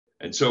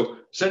And so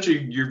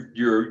essentially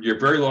your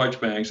very large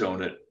banks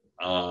own it,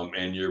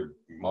 and your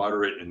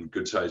moderate and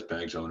good sized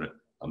banks own it.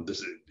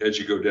 As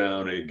you go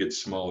down, it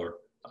gets smaller.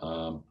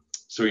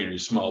 So your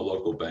small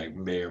local bank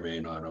may or may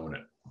not own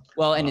it.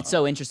 Well, and it's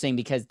so interesting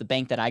because the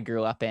bank that I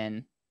grew up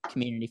in,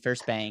 Community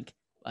First Bank,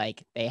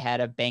 like they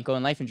had a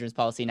bank-owned life insurance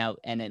policy now,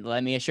 and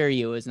let me assure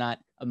you, it was not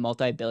a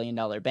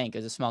multi-billion-dollar bank. It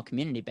was a small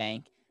community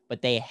bank,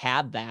 but they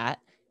had that,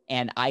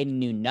 and I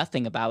knew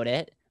nothing about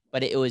it.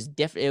 But it was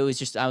different. It was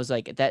just I was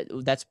like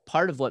that's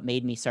part of what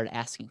made me start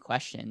asking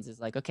questions. Is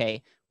like,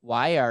 okay,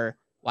 why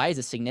is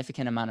a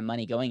significant amount of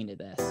money going into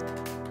this?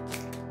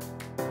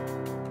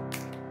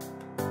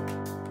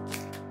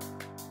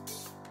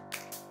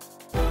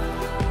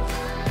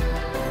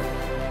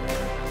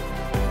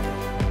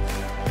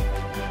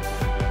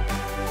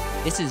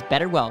 This is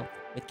Better Wealth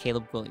with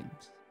Caleb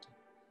Williams.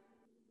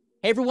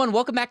 Hey everyone,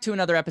 welcome back to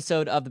another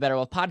episode of the Better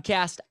Wealth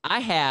podcast.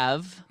 I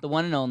have the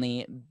one and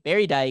only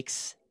Barry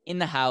Dykes in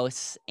the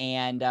house,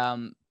 and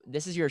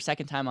this is your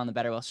second time on the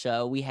Better Wealth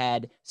show. We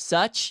had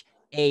such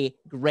a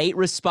great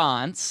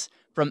response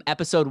from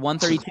episode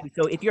 132.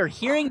 So if you're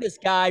hearing this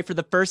guy for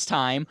the first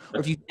time, or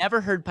if you've never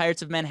heard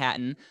Pirates of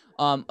Manhattan,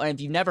 or if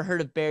you've never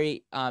heard of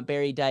Barry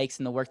Dykes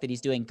and the work that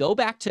he's doing, go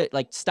back to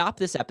stop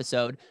this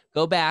episode,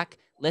 go back.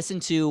 Listen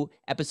to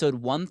episode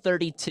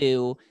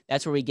 132.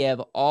 That's where we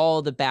give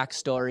all the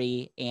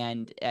backstory,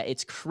 and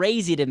it's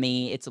crazy to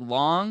me. It's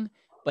long,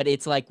 but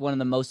it's like one of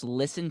the most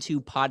listened to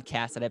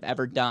podcasts that I've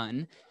ever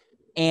done.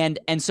 And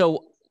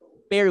so,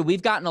 Barry,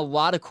 we've gotten a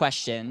lot of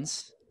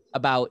questions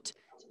about,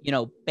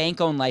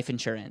 bank-owned life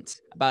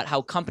insurance, about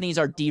how companies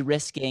are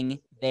de-risking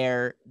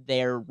their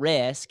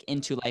risk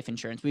into life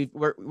insurance.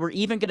 We're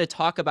even going to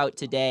talk about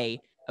today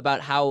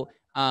about how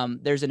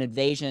there's an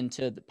invasion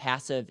to the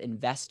passive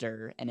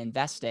investor and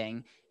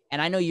investing.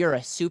 And I know you're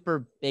a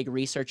super big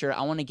researcher.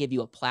 I want to give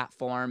you a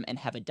platform and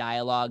have a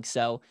dialogue.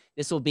 So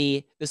this will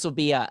be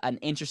an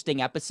interesting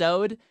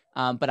episode.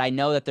 But I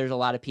know that there's a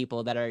lot of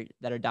people that are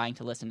dying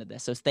to listen to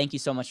this. So thank you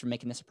so much for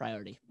making this a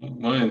priority.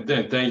 Well,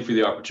 thank you for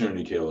the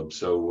opportunity, Caleb.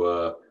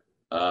 So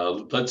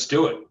let's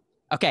do it.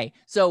 Okay.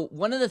 So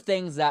one of the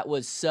things that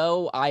was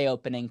so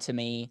eye-opening to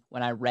me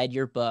when I read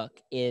your book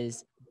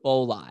is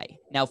BOLI.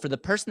 Now, for the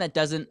person that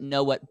doesn't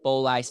know what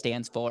BOLI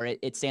stands for,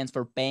 it stands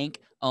for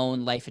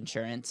bank-owned life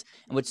insurance.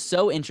 And what's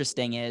so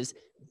interesting is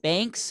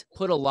banks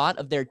put a lot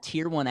of their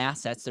tier one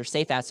assets, their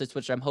safe assets,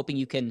 which I'm hoping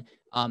you can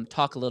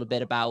talk a little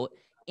bit about,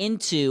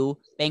 into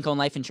bank-owned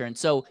life insurance.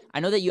 So I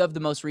know that you have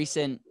the most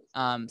recent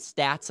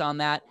stats on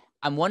that.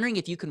 I'm wondering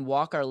if you can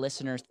walk our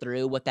listeners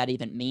through what that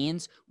even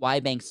means,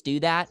 why banks do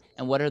that,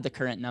 and what are the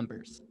current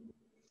numbers?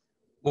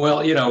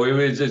 Well,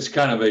 it's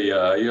kind of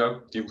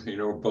a,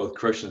 we're both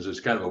Christians. It's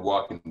kind of a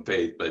walk in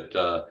faith, but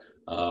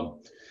I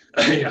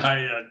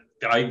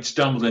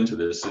stumbled into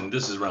this, and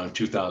this is around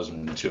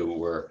 2002,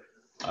 where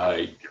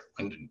I'd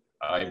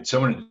read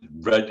something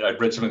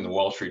in the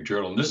Wall Street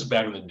Journal, and this is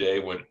back in the day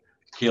when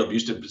Caleb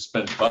used to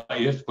spend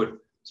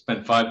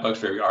 $5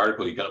 for every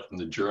article you got from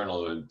the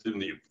Journal in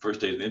the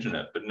first days of the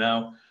internet. But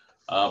now,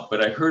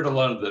 but I heard a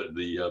lot of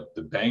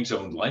the banks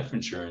owned life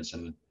insurance,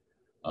 and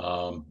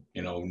so,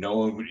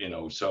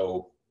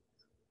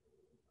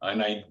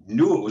 and I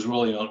knew it was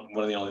really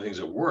one of the only things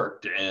that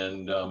worked.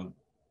 And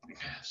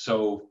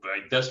so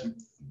I just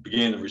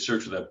began the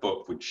research of that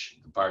book, which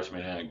the Pirates of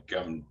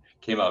Manhattan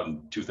came out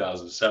in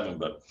 2007.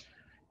 But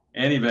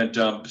in any event,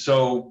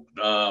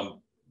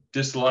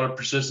 just a lot of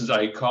persistence.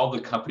 I called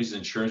the companies,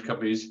 insurance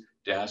companies,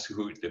 to ask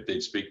if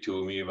they'd speak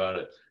to me about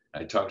it.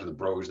 I talked to the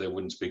brokers; they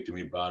wouldn't speak to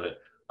me about it.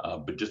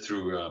 But just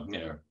through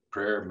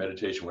prayer,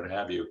 meditation, what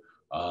have you,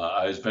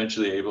 I was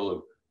eventually able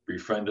to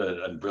befriend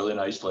a really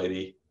nice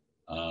lady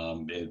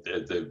at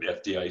the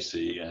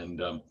FDIC,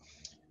 and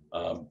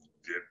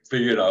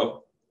figured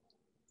out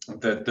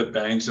that the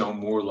banks own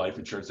more life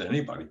insurance than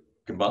anybody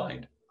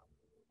combined.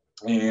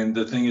 And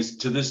the thing is,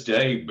 to this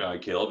day,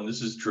 Caleb, and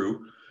this is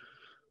true,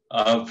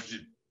 I've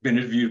been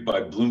interviewed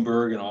by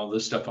Bloomberg and all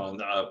this stuff on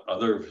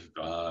other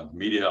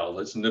media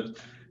outlets, and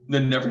they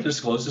never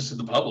disclose this to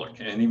the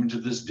public, and even to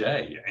this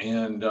day.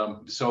 And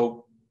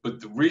but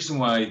the reason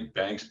why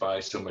banks buy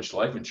so much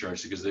life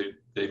insurance is because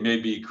they may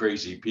be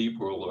crazy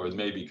people, or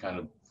maybe kind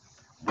of,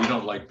 we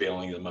don't like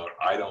bailing them out.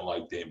 I don't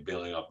like them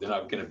bailing out. They're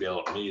not going to bail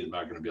out me. They're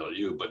not going to bail out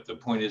you. But the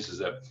point is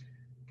that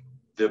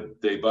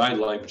they buy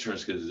life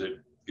insurance because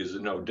they're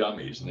no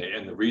dummies.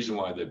 And the reason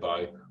why they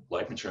buy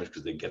life insurance is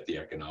because they get the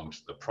economics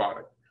of the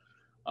product.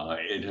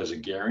 It has a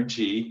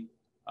guarantee.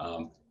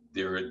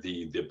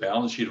 The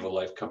balance sheet of a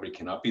life company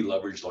cannot be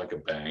leveraged like a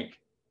bank.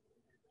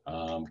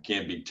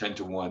 Can be 10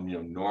 to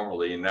 1,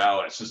 normally. And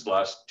now it's just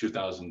last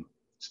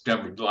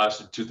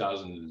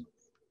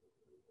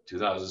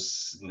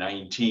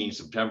 2019,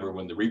 September,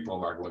 when the repo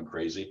market went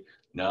crazy.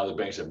 Now the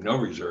banks have no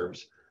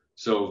reserves.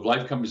 So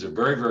life companies are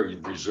very, very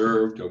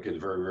reserved. Okay, they're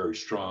very, very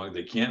strong.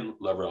 They can't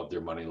lever out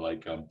their money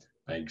like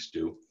banks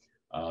do.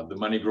 The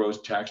money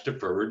grows tax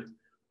deferred.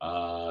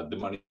 The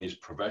money is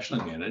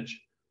professionally managed.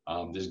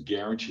 There's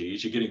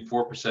guarantees. You're getting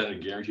 4% of a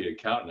guaranteed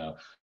account now.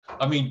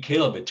 I mean,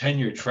 Caleb, a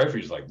 10-year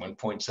treasury is like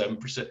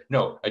 1.7%.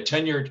 No, a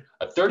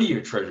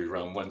 30-year treasury is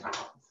around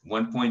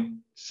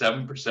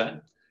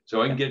 1.7%.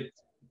 So I can get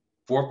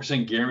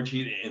 4%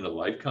 guaranteed in the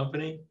life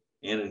company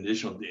and an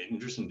additional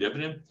interest and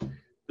dividend.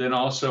 Then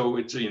also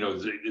it's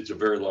a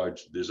very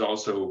large. There's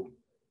also,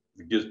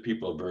 it gives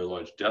people a very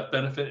large death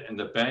benefit, and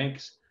the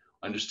banks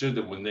understood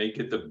that when they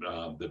get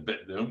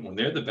when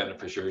they're the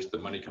beneficiaries, the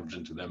money comes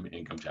into them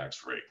income tax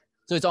free.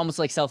 So it's almost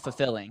like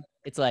self-fulfilling.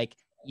 It's like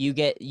you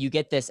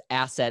get this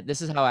asset.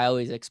 This is how I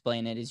always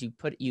explain it: is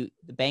the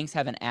banks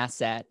have an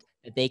asset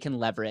that they can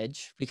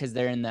leverage because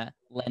they're in the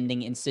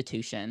lending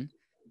institution,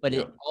 but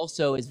it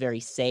also is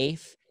very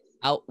safe.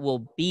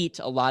 Will beat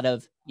a lot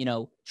of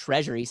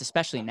treasuries,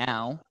 especially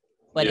now,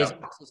 but it's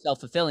also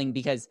self-fulfilling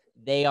because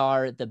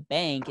the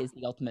bank is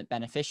the ultimate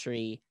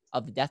beneficiary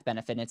of the death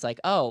benefit. And it's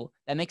like, oh,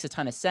 that makes a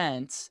ton of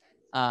sense.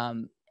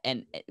 But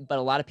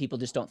a lot of people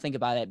just don't think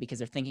about it because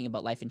they're thinking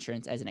about life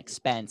insurance as an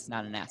expense,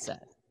 not an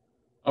asset.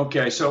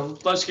 Okay, so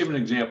let's give an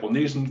example.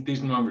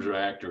 These numbers are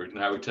accurate,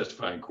 and I would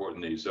testify in court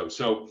in these.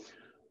 So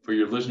for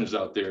your listeners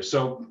out there,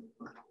 so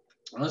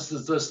let's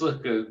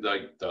look at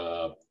like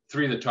the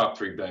top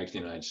three banks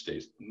in the United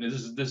States.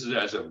 This is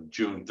as of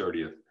June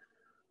 30th.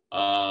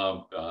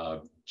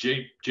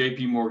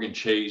 JP Morgan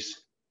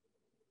Chase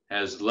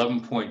has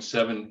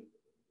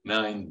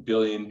 11.79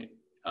 billion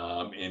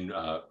in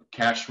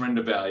cash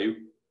surrender value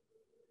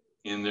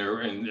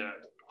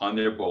on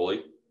their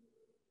BOLI.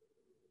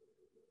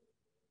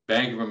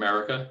 Bank of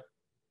America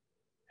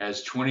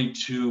has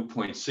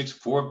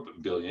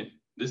 22.64 billion.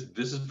 This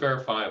is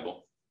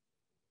verifiable.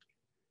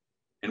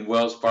 And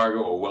Wells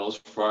Fargo, or Wells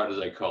Fraud as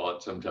I call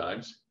it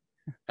sometimes,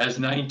 has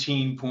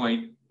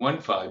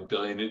 19.15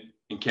 billion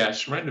in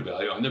cash surrender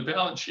value on their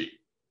balance sheet.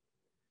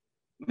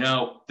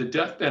 Now, the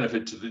death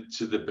benefit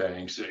to the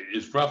banks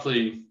is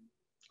roughly,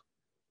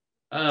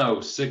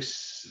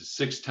 six,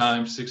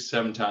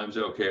 seven times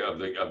of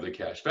the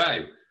cash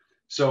value.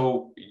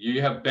 So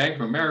you have Bank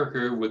of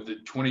America with the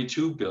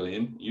 22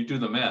 billion. You do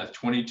the math.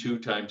 22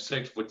 times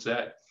 6. What's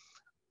that?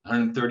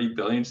 130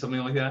 billion,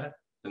 something like that.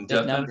 And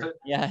death benefit.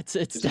 Yeah, it's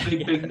a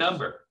big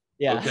number.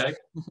 Yeah. Okay.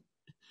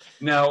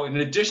 Now, in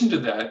addition to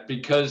that,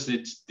 because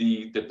it's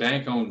the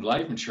bank-owned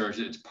life insurance,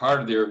 it's part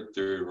of their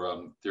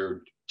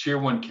tier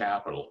one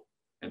capital.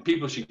 And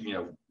people should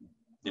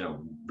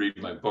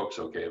read my books,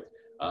 okay,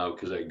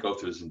 because I go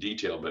through this in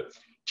detail. But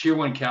tier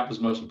one capital is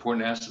the most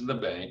important asset in the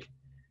bank.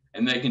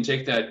 And they can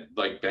take that,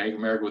 like Bank of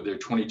America with their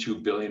 22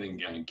 billion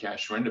in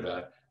cash surrender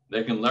value,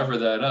 they can lever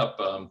that up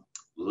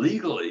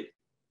legally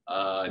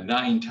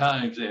 9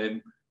 times.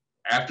 And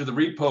after the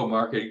repo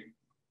market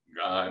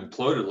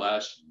imploded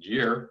last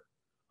year,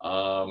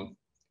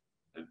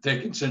 they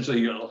can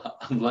essentially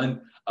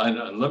lend an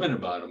unlimited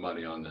amount of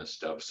money on this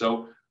stuff.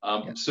 So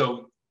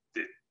so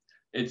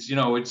it's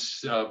one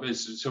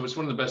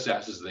of the best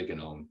assets they can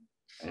own.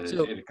 And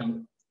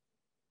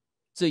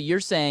so you're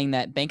saying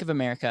that Bank of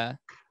America,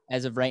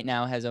 as of right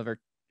now, as of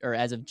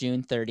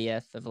June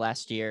 30th of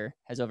last year,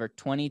 has over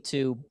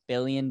 $22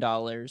 billion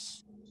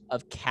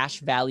of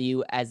cash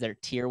value as their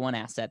tier one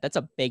asset. That's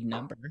a big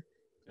number.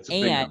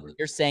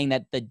 You're saying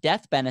that the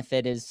death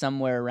benefit is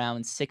somewhere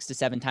around 6 to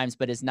 7 times,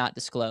 but is not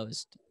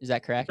disclosed. Is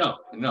that correct?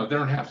 No, they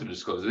don't have to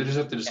disclose it. They just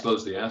have to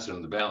disclose the asset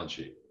on the balance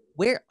sheet.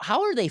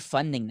 How are they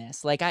funding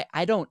this? Like,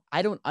 I don't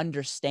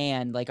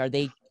understand. Like, are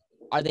they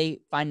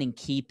finding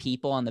key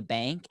people on the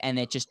bank and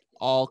it just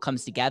all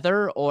comes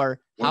together,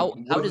 or how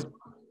does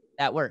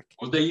that work?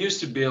 Well, they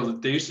used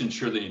to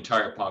insure the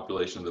entire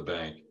population of the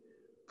bank.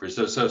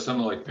 So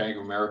something like Bank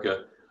of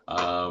America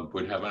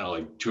would have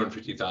like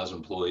 250,000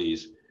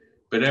 employees.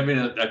 But I mean,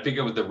 I think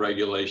with the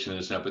regulation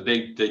and stuff, but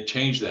they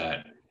changed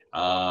that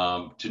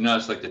to not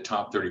just like the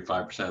top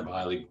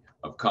 35%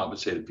 of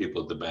compensated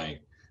people at the bank.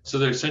 So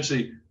they're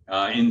essentially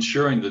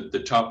insuring the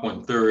top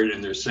 1/3,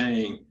 and they're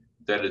saying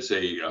that it's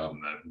a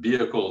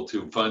vehicle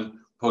to fund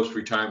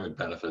post-retirement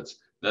benefits.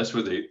 That's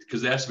where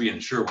because there has to be an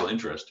insurable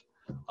interest.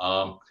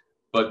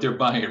 But they're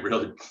buying it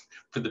really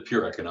for the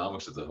pure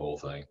economics of the whole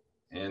thing.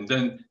 And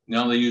then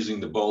now they're using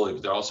the BOLI,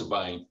 but they're also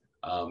buying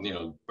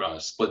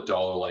split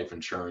dollar life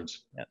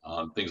insurance,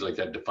 things like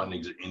that to fund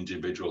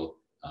individual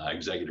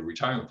executive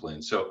retirement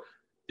plans. So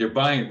they're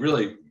buying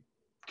really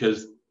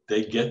because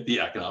they get the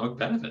economic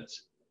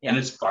benefits. And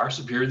it's far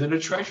superior than a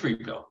treasury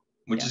bill,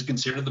 which is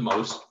considered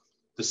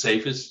the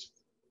safest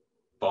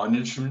bond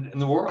instrument in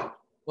the world.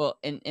 Well,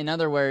 in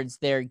other words,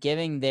 they're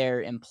giving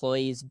their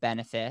employees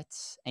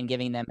benefits and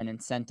giving them an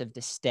incentive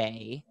to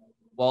stay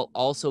while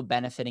also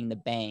benefiting the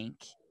bank.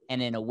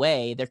 And in a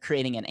way, they're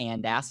creating an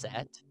and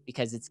asset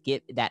because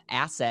that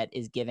asset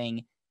is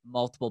giving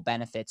multiple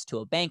benefits to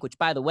a bank, which,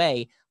 by the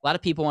way, a lot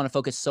of people want to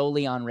focus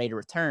solely on rate of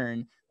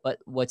return. But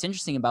what's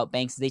interesting about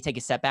banks is they take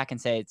a step back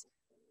and say,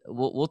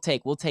 we'll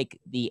take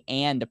the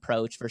and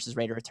approach versus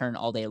rate of return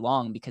all day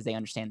long because they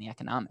understand the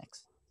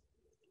economics.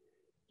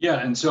 Yeah,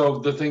 and so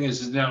the thing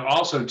is now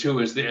also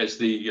too as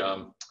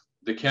the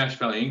cash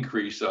value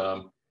increases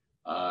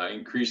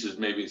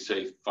maybe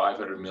say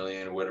 500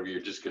 million or whatever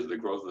year just because of the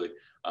growth of the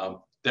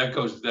that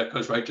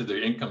goes right to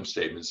their income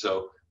statement.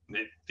 So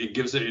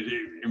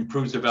it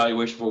improves the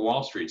valuation for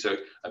Wall Street. So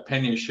a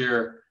penny a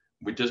share,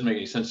 which doesn't make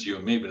any sense to you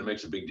and me, but it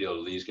makes a big deal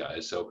to these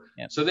guys. So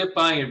Yep. so they're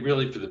buying it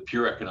really for the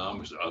pure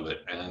economics of it,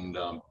 and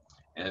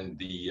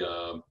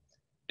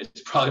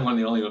it's probably one of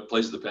the only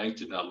places the bank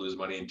did not lose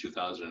money in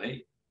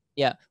 2008.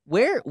 Yeah.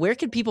 Where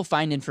could people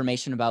find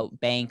information about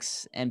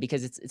banks? And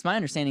because it's my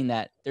understanding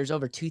that there's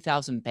over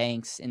 2,000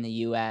 banks in the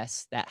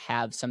US that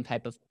have some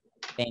type of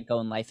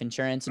bank-owned life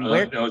insurance. And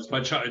where No, it's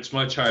much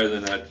higher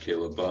than that,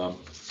 Caleb.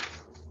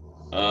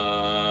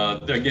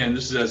 Again,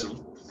 this is as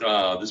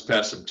of this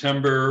past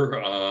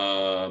September.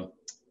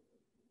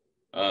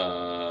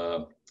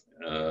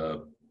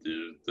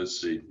 Let's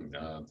see,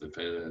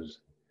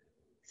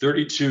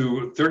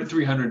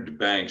 3,300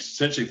 banks,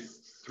 essentially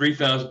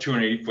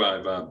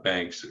 3,285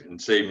 banks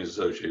and savings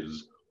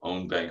associations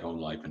own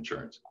bank-owned life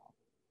insurance.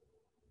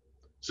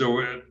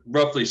 So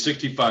roughly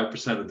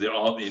 65% of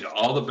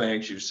all the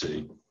banks you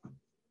see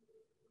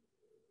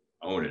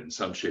own it in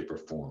some shape or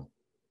form.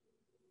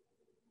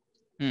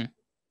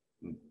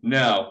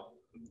 Now,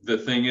 the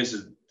thing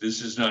is this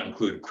does not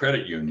include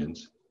credit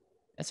unions.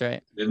 That's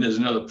right. And there's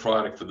another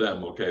product for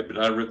them, okay? But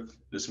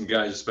there's some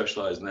guys that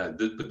specialize in that.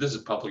 But this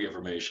is public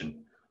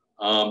information.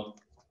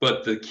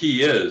 But the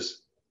key is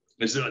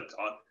that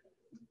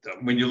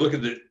when you look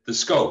at the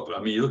scope, I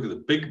mean, you look at the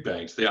big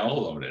banks, they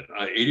all own it.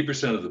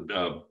 80% of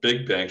the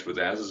big banks with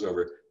assets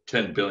over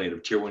 10 billion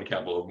of tier one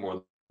capital of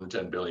more than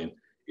 10 billion,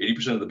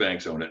 80% of the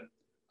banks own it.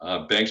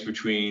 Banks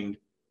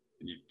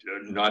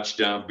notched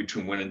down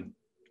between 1 and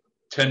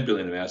 10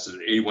 billion of assets,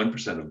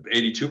 82%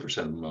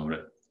 of them own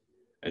it.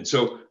 And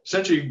so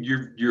essentially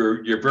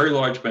your very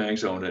large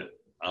banks own it,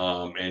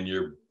 and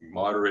your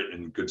moderate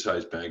and good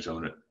sized banks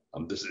own it.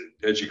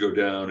 As you go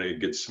down, it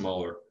gets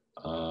smaller.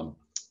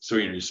 So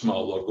your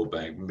small local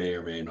bank may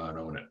or may not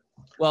own it.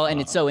 Well,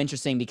 and it's so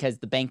interesting because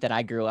the bank that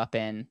I grew up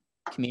in,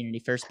 Community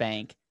First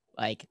Bank,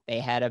 like they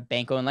had a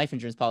bank-owned life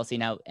insurance policy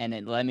now,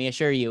 and let me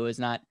assure you, it was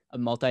not a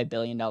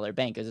multi-billion-dollar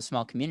bank. It was a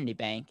small community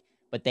bank,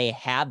 but they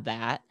had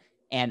that,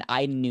 and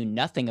I knew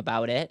nothing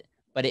about it.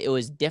 But it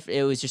was different.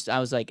 It was just, I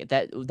was like,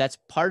 that's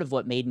part of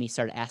what made me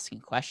start asking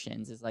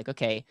questions. Is like,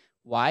 okay,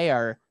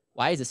 why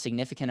is a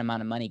significant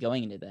amount of money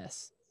going into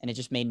this? And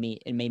it made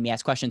me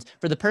ask questions.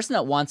 For the person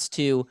that wants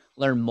to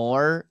learn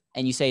more,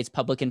 and you say it's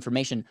public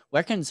information,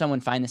 where can someone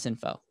find this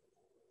info?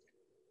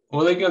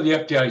 Well, they go to the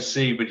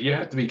FDIC, but you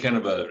have to be kind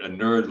of a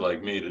nerd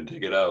like me to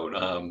dig it out.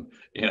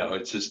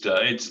 It's just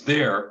it's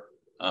there,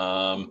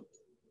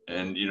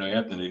 and you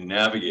have to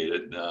navigate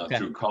it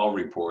through call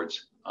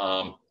reports.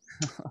 But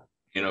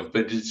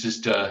it's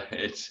just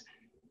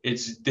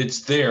it's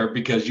there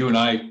because you and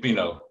I,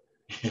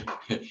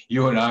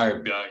 you and I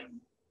are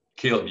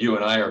Caleb, you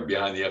and I are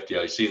behind the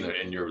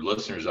FDIC, and your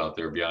listeners out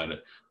there behind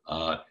it.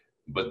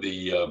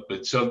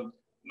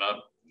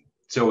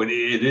 So it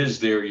is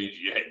there.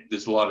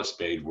 There's a lot of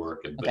spade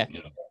work, and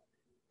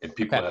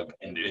people have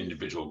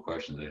individual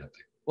questions they have to.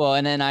 Well,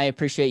 and then I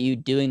appreciate you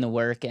doing the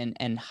work and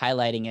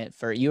highlighting it.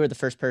 You are the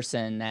first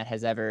person that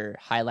has ever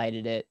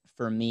highlighted it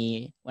for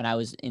me when I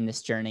was in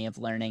this journey of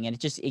learning, and it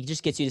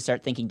just gets you to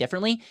start thinking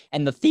differently.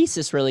 And the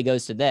thesis really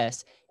goes to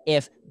this: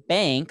 if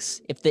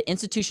the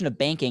institution of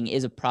banking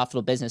is a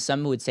profitable business,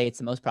 some would say it's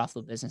the most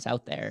profitable business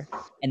out there,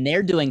 and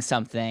they're doing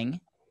something,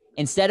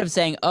 instead of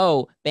saying,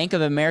 "Oh, Bank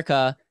of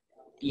America,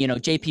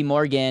 JP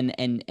Morgan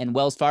and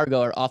Wells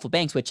Fargo are awful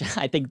banks," which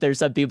I think there's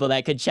some people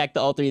that could check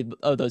all three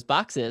of those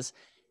boxes,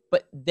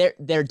 but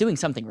they're doing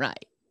something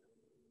right.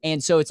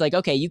 And so it's like,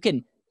 okay, you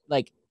can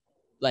like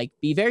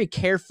be very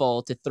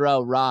careful to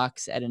throw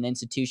rocks at an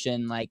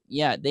institution. Like,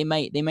 yeah, they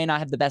may not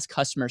have the best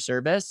customer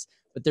service,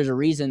 but there's a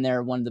reason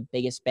they're one of the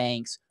biggest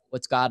banks.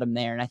 What's got them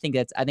there? And I think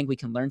we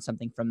can learn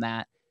something from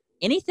that.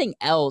 Anything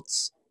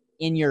else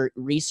in your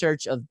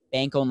research of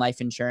bank-owned life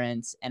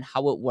insurance and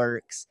how it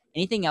works?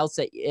 Anything else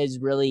that is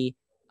really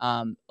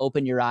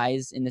opened your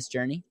eyes in this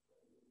journey?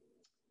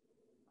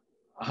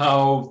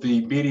 How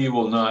the media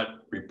will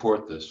not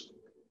report this.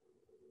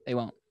 They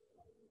won't.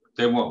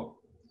 They won't.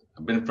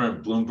 I've been in front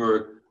of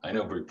Bloomberg. I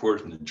know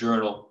reporters from the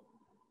Journal.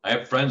 I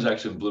have friends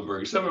actually in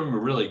Bloomberg. Some of them are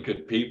really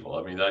good people.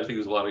 I mean, I think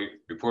there's a lot of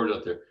reporters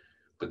out there,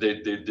 but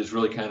there's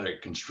really kind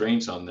of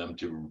constraints on them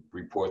to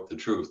report the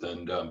truth.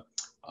 And,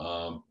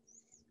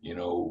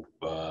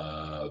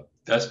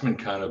 that's been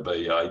kind of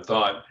I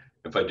thought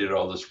if I did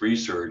all this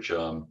research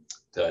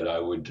that I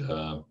would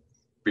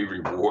be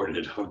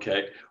rewarded,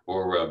 okay,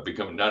 or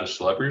become not a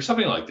celebrity or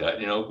something like that,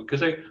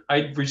 because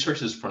I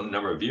researched this for a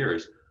number of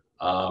years.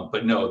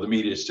 But no, the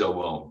media still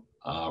won't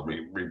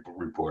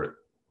report it.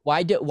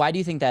 Why do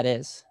you think that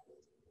is?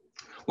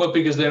 Well,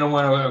 because they don't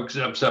want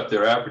to upset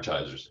their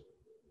advertisers.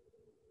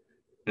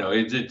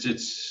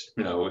 It's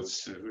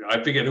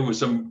I forget who was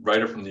some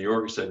writer from New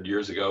York who said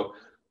years ago,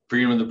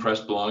 freedom of the press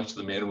belongs to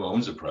the man who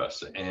owns the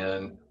press.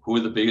 And who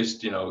are the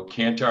biggest,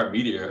 Kantar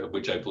Media,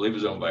 which I believe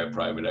is owned by a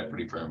private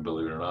equity firm,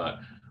 believe it or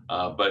not.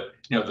 But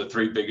the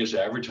three biggest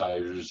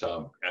advertisers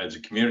as a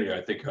community,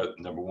 I think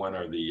number one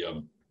are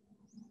the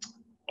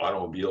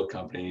automobile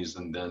companies,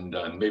 and then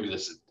maybe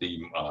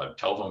the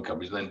telephone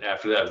companies. And then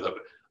after that,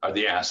 are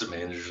the asset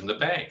managers and the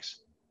banks.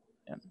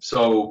 Yeah.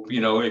 So,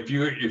 if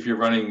you're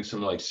running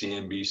something like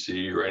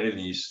CNBC or any of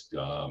these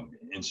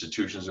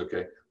institutions,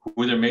 okay,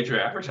 who are their major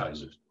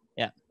advertisers?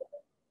 Yeah,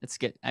 that's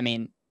good. I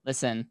mean,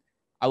 listen,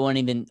 I won't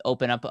even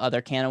open up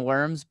other can of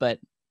worms, but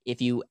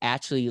if you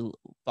actually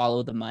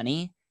follow the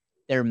money,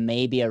 there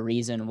may be a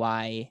reason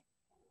why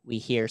we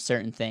hear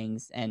certain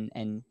things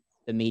and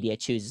the media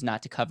chooses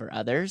not to cover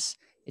others.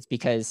 It's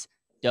because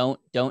don't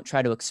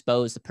try to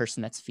expose the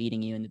person that's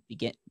feeding you in the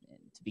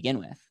begin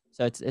with.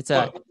 So it's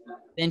a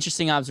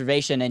interesting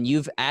observation, and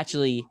you've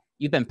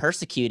been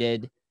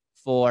persecuted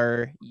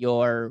for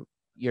your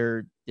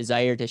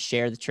desire to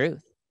share the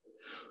truth.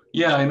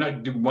 Yeah,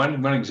 and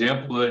one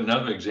example,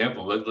 another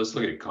example. Let's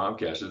look at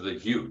Comcast. They're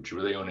huge.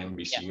 They own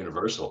NBC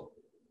Universal,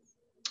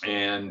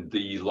 and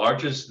the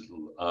largest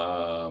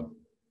life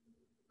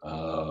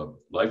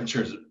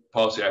insurance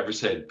policy I ever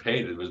said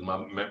paid. It was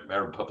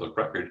matter of public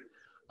record.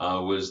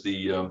 Was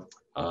the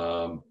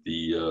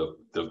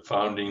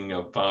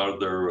founding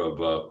father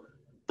of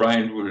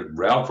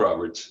Ralph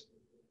Roberts,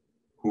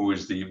 who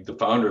was the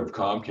founder of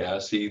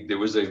Comcast. There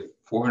was a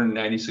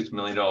 $496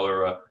 million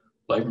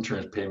life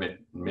insurance payment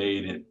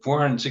made in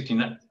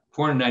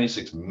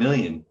 496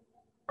 million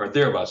or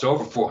thereabouts,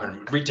 over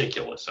 400,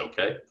 ridiculous,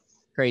 okay?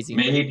 Crazy.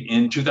 Made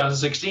in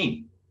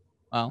 2016.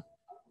 Wow.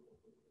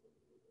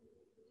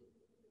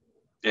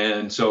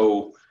 And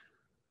so,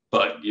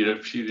 but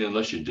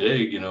unless you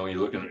dig, you're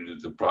looking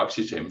at the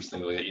proxy statements,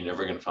 things like that, you're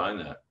never going to find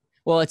that.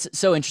 Well, it's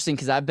so interesting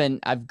because I've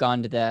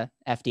gone to the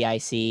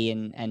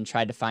FDIC and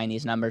tried to find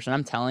these numbers, and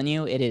I'm telling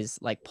you, it is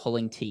like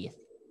pulling teeth.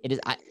 It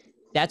is.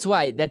 That's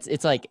why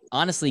it's like,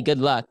 honestly, good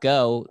luck.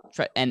 Go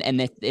try, and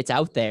it's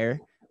out there,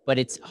 but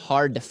it's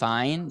hard to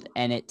find,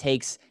 and it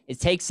takes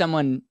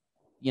someone,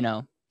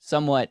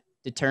 somewhat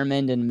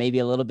determined and maybe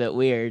a little bit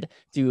weird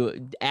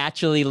to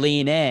actually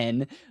lean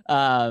in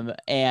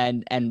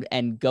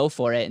and go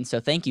for it. And so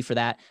thank you for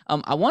that.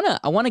 I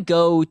want to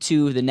go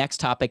to the next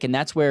topic, and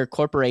that's where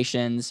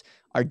corporations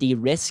are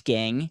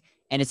de-risking.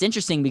 And it's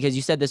interesting because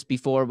you said this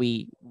before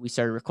we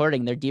started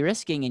recording. They're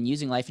de-risking and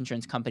using life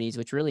insurance companies,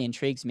 which really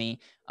intrigues me.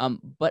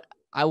 But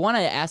I want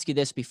to ask you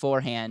this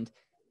beforehand.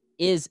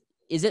 Is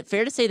it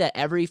fair to say that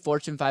every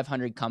Fortune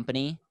 500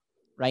 company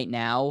right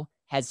now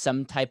has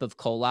some type of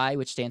COLI,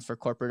 which stands for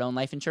corporate-owned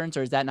life insurance,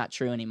 or is that not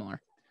true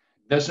anymore?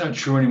 That's not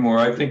true anymore.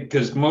 I think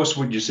because most of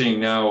what you're seeing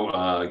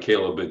now,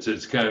 Caleb,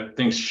 it's kind of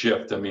things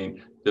shift. I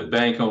mean, the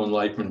bank-owned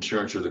life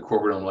insurance or the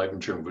corporate-owned life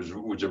insurance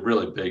was a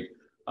really big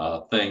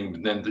thing.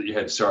 But then you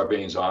had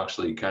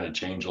Sarbanes-Oxley kind of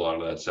change a lot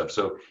of that stuff.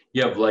 So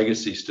you have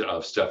legacy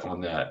stuff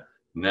on that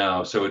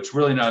now. So it's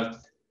really not.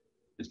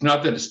 It's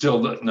not that it's still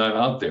not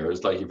out there.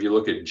 It's like if you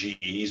look at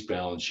GE's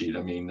balance sheet.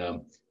 I mean,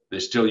 they're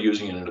still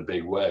using it in a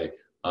big way.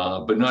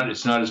 But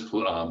it's not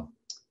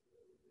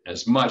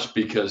as much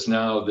because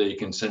now they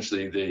can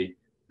essentially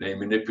they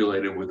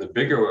manipulate it with a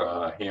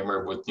bigger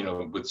hammer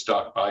with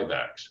stock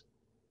buybacks,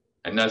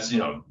 and that's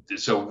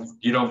so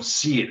you don't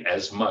see it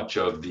as much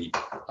of the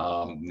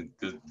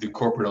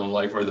corporate owned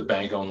life or the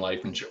bank owned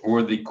life insurance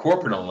or the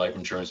corporate owned life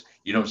insurance.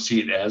 You don't see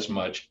it as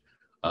much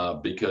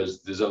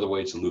because there's other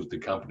ways to loot the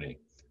company.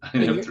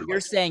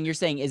 You're saying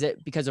is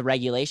it because of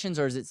regulations,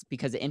 or is it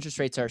because the interest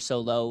rates are so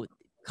low?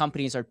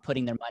 Companies are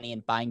putting their money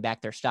and buying back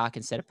their stock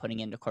instead of putting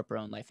into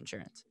corporate-owned life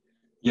insurance.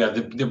 Yeah,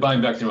 they're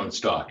buying back their own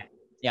stock.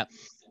 Yeah.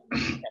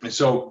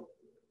 So,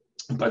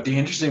 but the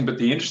interesting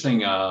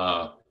thing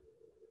about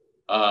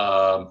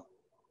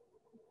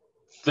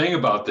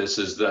this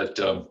is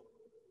that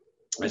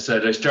I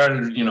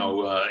started,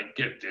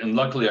 and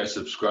luckily I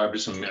subscribed to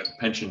some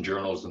pension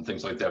journals and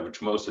things like that, which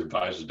most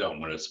advisors don't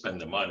want to spend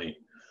the money.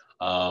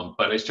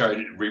 But I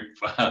started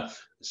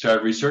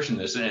researching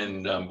this,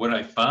 and what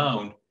I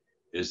found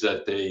is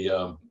that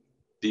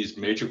these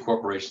major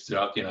corporations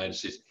throughout the United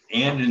States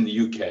and in the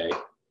UK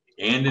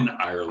and in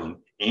Ireland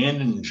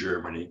and in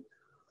Germany,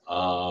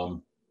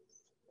 and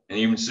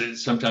even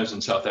sometimes in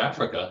South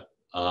Africa,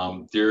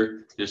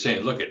 they're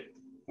saying, look,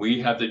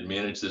 we have to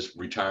manage this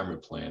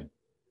retirement plan.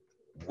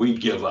 We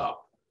give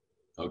up.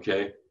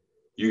 Okay,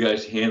 you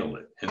guys handle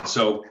it. And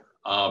so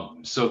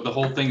the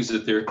whole thing is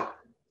that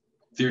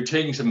they're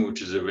taking something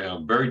which is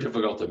very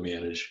difficult to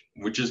manage,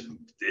 which is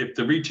if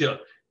the retail.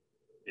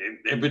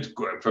 If it's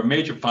for a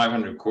major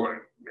 500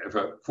 if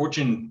a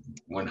Fortune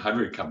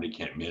 100 company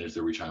can't manage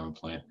their retirement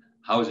plan,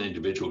 how is an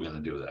individual going to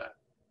do that?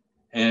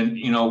 And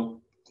I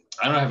don't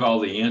have all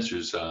the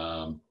answers.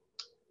 Only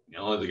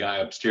the guy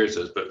upstairs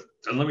does. But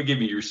let me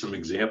give you some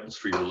examples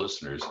for your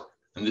listeners.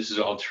 And this is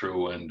all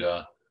true. And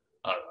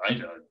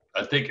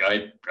I think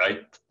I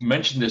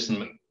mentioned this.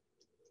 Did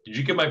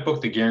you get my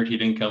book, The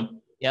Guaranteed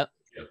Income? Yep.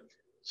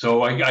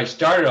 So I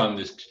started on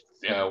this.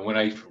 When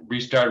I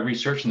restarted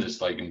researching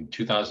this, like in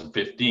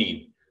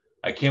 2015,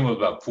 I came up with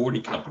about 40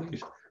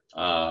 companies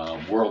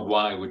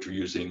worldwide, which were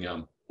using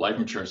life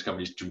insurance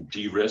companies to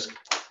de-risk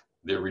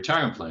their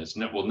retirement plans.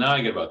 Well, now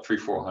I get about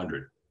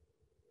 400.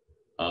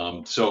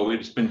 So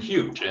it's been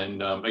huge.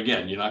 And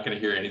again, you're not going to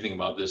hear anything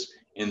about this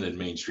in the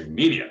mainstream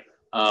media.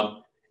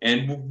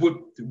 And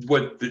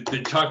what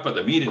they talk about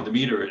the media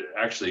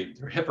actually,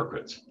 they're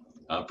hypocrites.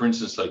 For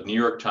instance, like New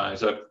York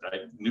Times,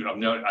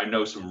 I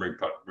know some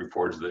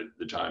reporters of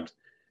the Times.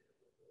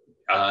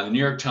 The New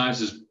York Times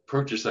has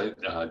purchased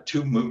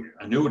two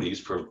annuities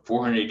for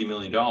 $480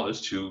 million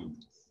to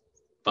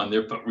fund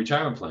their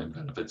retirement plan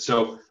benefits.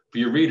 So for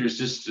your readers,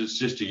 just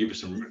to give you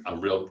some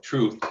real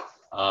truth,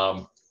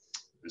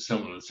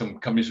 some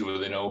companies who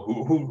they know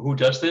who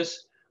does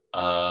this.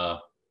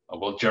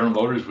 Well, General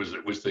Motors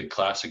was the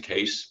classic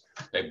case.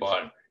 They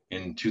bought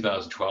in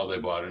 2012. They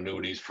bought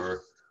annuities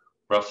for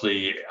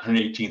roughly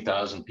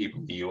 118,000 people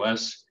in the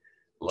U.S.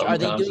 So are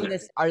they doing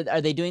this?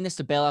 Are they doing this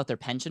to bail out their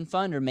pension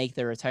fund or make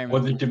their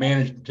retirement? Well, to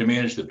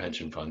manage the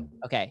pension fund.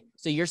 Okay,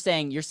 so you're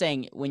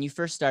saying when you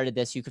first started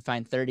this, you could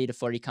find 30 to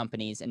 40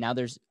 companies, and now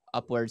there's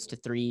upwards to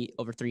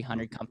over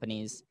 300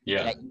 companies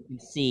that you can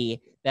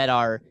see that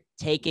are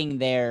taking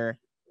their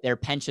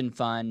pension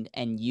fund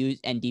and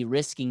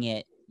de-risking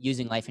it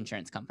using life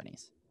insurance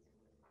companies.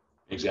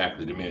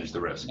 Exactly, to manage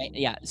the risk.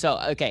 Yeah. So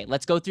okay,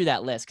 let's go through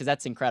that list because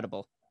that's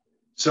incredible.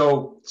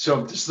 So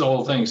this is the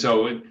whole thing.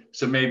 So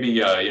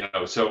maybe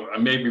so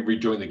maybe we're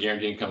doing the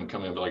guaranteed income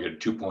coming up like a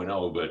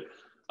 2.0,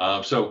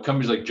 but so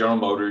companies like General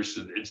Motors,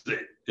 it's the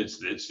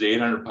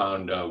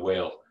 800-pound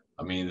whale.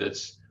 I mean,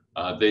 that's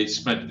they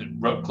spent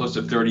close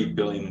to $30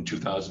 billion in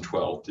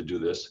 2012 to do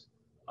this.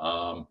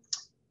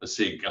 Let's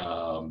see,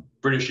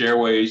 British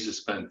Airways has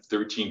spent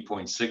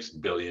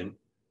 $13.6 billion.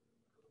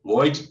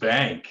 Lloyd's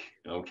Bank,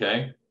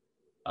 okay,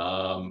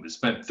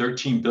 spent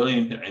 $13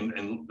 billion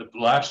in the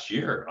last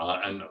year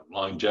on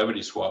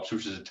longevity swaps,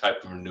 which is a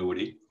type of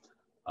annuity.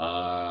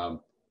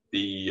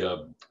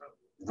 The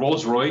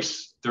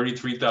Rolls-Royce,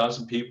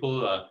 33,000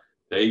 people,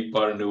 they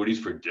bought annuities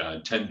for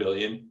 $10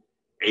 billion.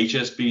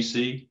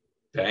 HSBC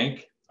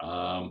Bank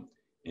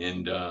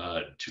in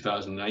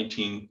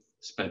 2019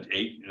 spent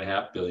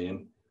 $8.5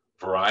 billion.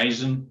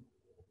 Verizon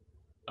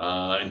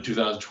in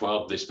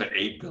 2012 they spent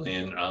 $8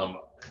 billion.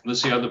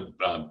 Let's see other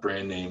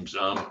brand names.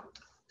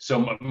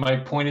 So my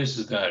point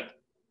is that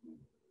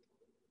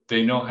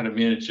they know how to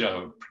manage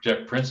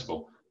protect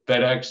principal.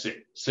 FedEx,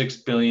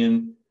 $6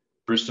 billion.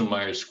 Bristol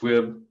Myers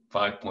Squibb,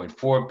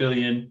 $5.4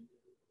 billion.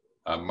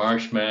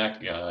 Marsh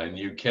Mac in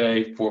the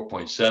UK,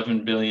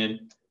 $4.7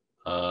 billion.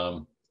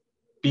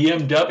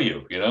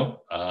 BMW,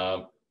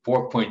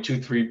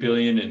 $4.23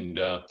 billion in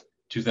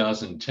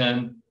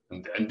 2010.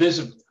 And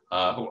this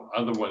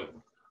other one,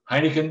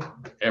 Heineken.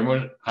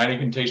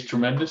 Heineken tastes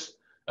tremendous.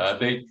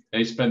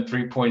 They spent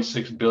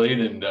 $3.6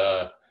 billion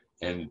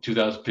in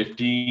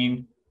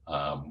 2015.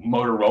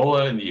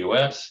 Motorola in the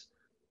U.S.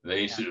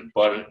 They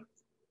bought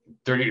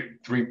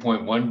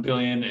 $33.1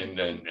 billion and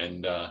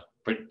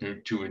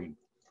to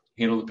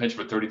handle the pension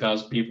for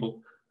 30,000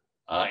 people.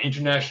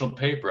 International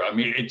Paper. I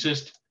mean, it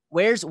just.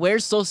 Where's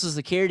Social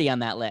Security on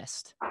that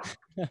list?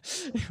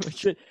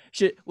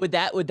 Would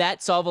that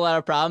solve a lot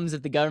of problems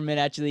if the government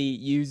actually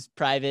used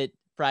private?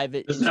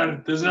 There's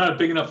not a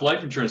big enough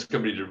life insurance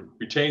company to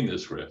retain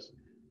this risk.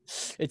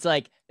 It's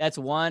like that's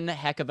one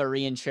heck of a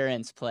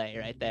reinsurance play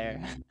right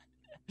there.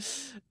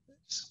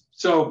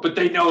 So, but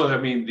they know. I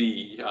mean,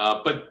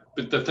 but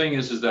the thing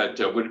is that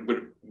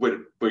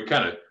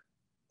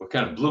what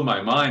kind of blew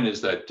my mind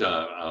is that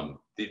the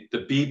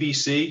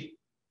BBC.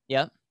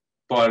 Yep.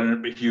 Bought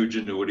a huge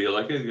annuity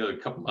like a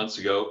couple months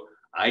ago.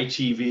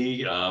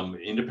 ITV,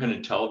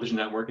 independent television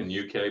network in the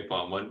UK,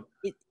 bought one.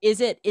 Is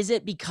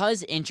it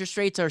because interest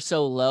rates are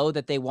so low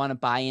that they want to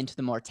buy into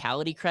the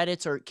mortality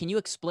credits, or can you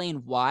explain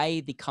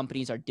why the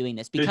companies are doing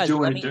this? Because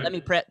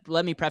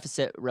let me preface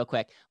it real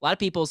quick. A lot of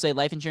people say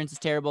life insurance is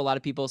terrible. A lot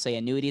of people say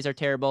annuities are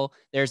terrible.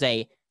 There's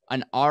an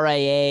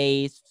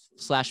RIA /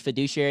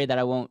 fiduciary that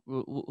who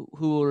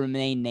will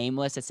remain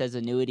nameless that says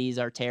annuities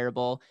are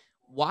terrible.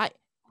 Why?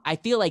 I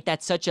feel like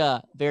that's such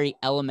a very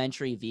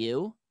elementary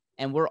view,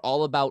 and we're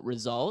all about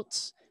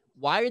results.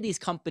 Why are these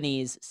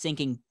companies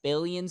sinking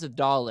billions of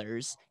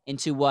dollars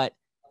into what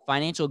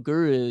financial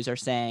gurus are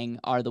saying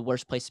are the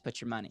worst place to put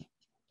your money?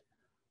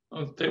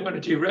 Well, they want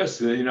to de-risk.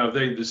 The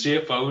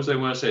CFOs, they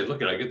want to say,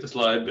 look, I get this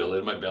liability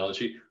in my balance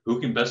sheet.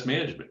 Who can best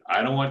manage it?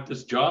 I don't want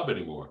this job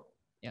anymore.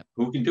 Yep.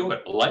 Who can do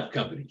it? A life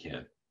company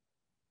can.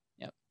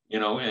 Yep.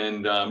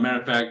 And matter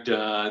of fact,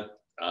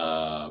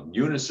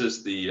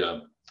 Unisys,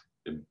 the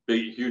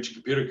big, huge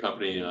computer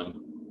company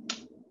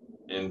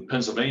in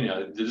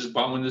Pennsylvania, they just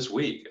bought one this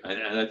week,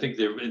 and I think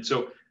they're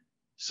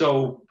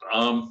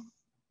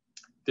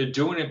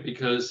doing it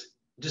because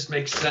it just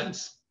makes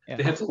sense. Yeah.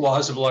 They have the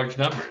laws of large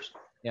numbers.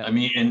 Yeah. I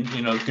mean, and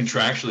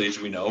contractually, as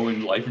we know,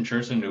 in life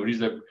insurance and annuities,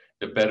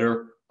 they're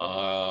better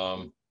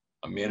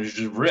managers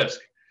of risk.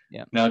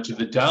 Yeah. Now, to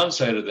the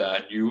downside of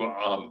that,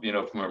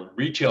 from a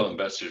retail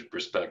investor's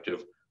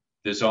perspective,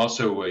 there's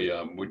also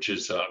a which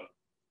is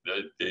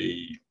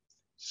the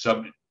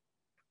sub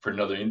for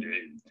another.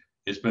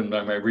 It's been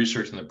my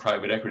research in the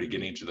private equity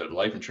getting into the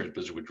life insurance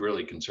business, which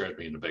really concerns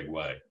me in a big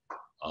way,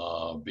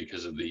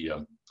 because of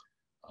the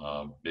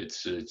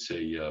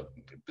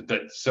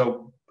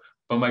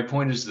but my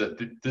point is that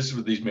this is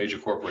what these major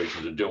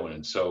corporations are doing.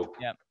 And so,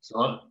 Yeah.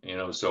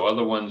 so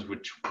other ones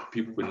which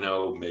people would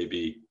know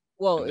maybe.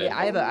 Well, And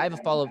yeah, then, I have a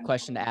follow-up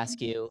question to ask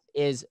you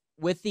is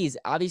with these,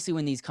 obviously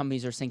when these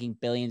companies are sinking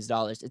billions of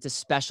dollars, it's a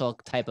special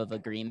type of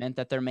agreement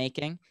that they're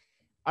making.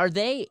 Are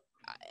they,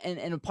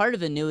 and a part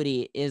of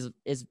annuity is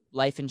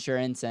life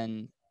insurance,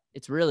 and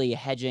it's really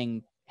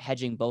hedging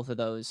both of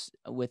those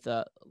with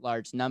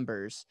large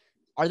numbers.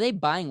 Are they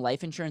buying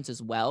life insurance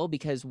as well?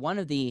 Because one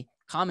of the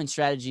common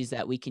strategies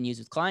that we can use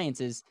with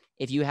clients is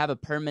if you have a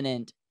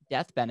permanent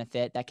death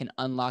benefit that can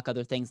unlock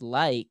other things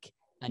like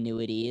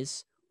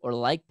annuities or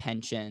like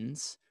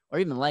pensions or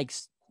even like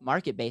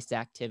market-based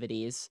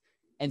activities.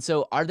 And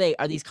so are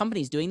these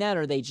companies doing that,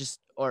 or are they just,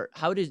 or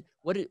how does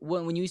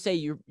when you say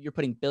you're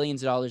putting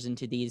billions of dollars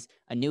into these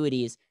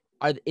annuities,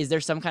 is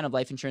there some kind of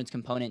life insurance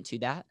component to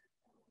that?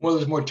 well,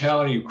 there's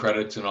mortality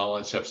credits and all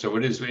that stuff. So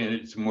it's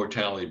a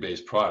mortality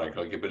based product,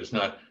 like, but it's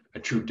not a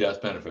true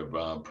death benefit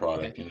Okay.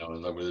 product, in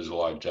other words, there's a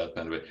large death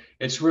benefit.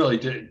 It's really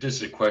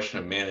just a question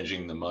of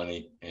managing the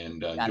money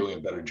and Got it. doing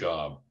a better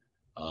job.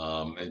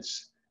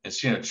 It's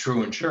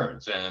true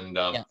insurance. And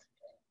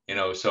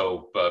Yeah.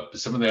 So, but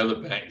some of the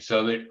other banks,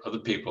 so the other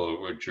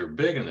people which are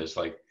big in this,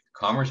 like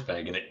Commerce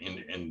Bank,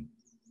 and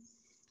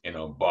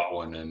bought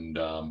one, and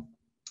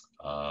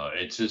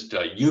it's just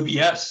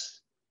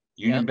UBS,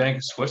 Union Yep. Bank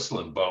of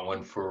Switzerland, bought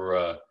one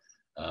for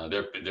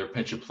their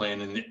pension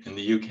plan in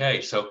the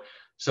UK. So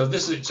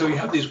you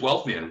have these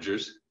wealth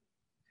managers.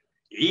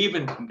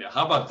 Even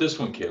how about this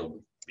one, Caleb?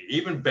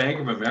 Even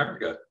Bank of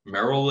America,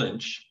 Merrill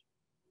Lynch,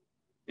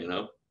 you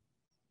know,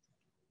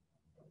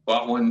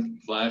 bought one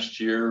last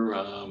year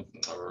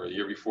or a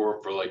year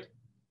before for like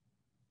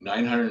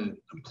 900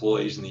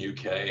 employees in the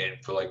UK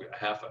and for like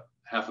half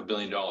a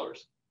billion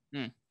dollars.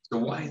 Hmm. So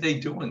why are they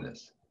doing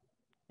this?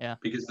 Yeah.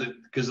 Because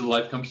the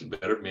life comes to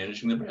better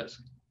managing the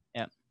risk.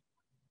 Yep.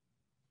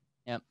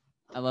 Yep.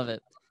 I love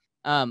it.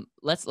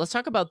 Let's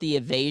talk about the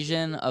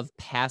evasion of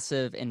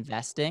passive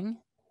investing.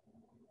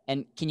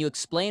 And can you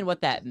explain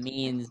what that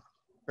means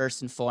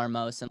first and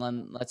foremost? And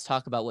then let's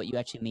talk about what you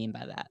actually mean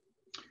by that.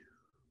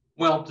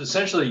 Well,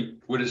 essentially,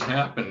 what has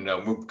happened,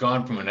 we've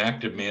gone from an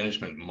active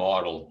management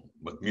model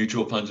with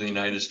mutual funds in the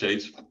United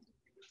States.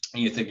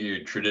 And you think of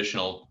your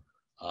traditional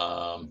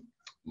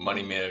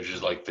money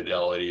managers like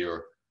Fidelity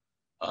or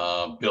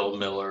Bill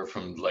Miller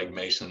from Legg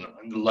Mason,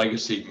 the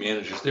legacy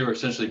managers. They were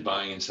essentially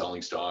buying and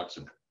selling stocks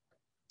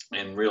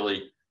and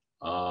really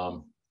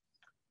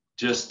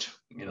just,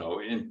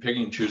 in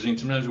picking and choosing.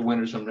 Sometimes they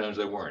winners, sometimes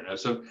they weren't.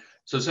 So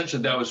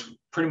essentially, that was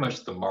pretty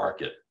much the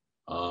market,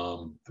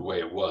 the way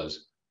it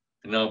was.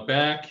 And now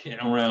back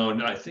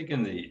around, I think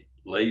in the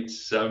late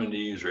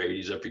 70s or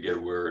 80s, I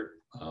forget where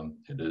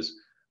it is,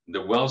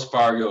 the Wells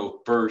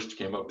Fargo first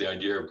came up with the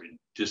idea of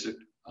just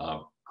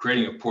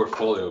creating a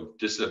portfolio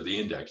just of the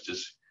index,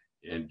 just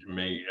and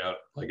made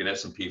like an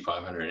S&P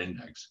 500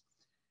 index.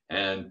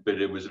 But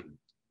it was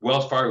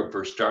Wells Fargo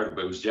first started,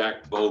 but it was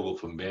Jack Bogle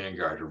from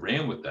Vanguard who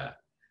ran with that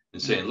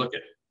and saying, look,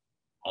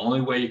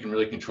 only way you can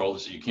really control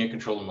this, you can't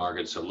control the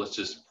market, so let's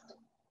just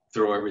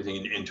throw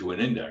everything into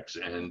an index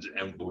and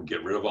we'll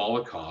get rid of all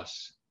the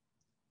costs,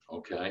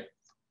 okay?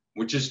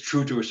 Which is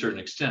true to a certain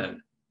extent.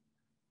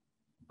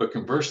 But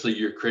conversely,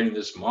 you're creating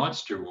this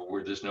monster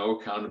where there's no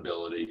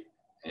accountability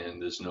and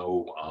there's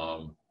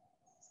no,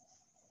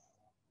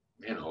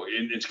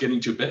 it's getting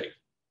too big.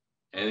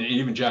 And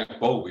even Jack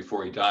Bogle,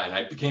 before he died, and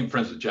I became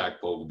friends with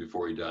Jack Bogle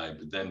before he died,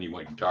 but then he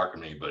went darker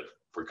than me, but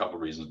for a couple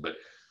of reasons. But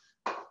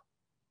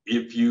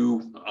if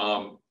you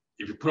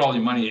put all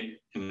your money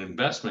in an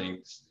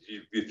investment,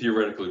 you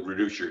theoretically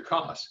reduce your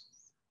costs,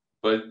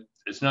 but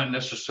it's not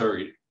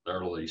necessarily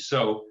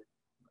so.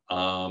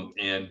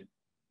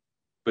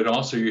 But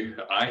also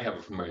I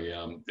have from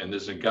and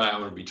there's a guy I'm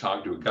going to be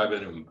talking to, a guy by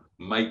the name of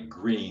Mike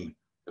Green,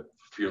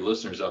 for your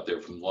listeners out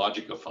there from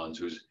Logica Funds,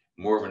 who's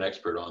more of an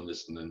expert on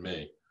this than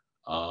me.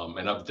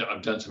 And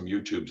I've done some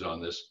YouTubes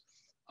on this.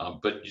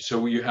 But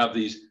so you have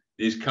these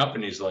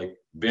companies like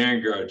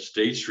Vanguard,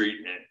 State Street,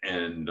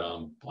 and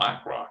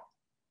BlackRock.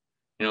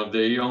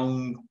 They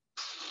own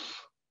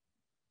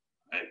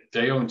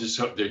just,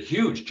 they're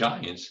huge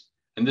giants,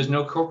 and there's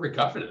no corporate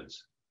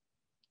governance.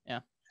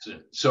 Yeah.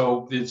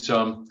 So it's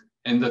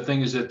and the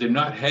thing is that they're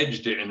not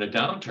hedged in a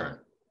downturn.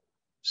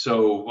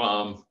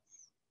 So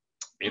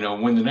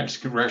when the next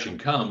correction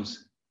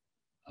comes,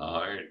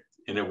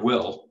 and it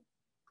will,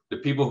 the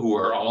people who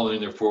are all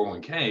in their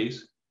 401ks,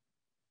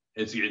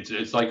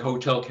 it's like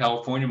Hotel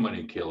California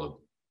money, Caleb.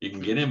 You can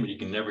get in, but you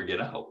can never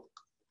get out.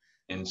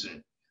 And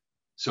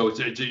so it's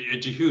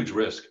a huge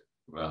risk.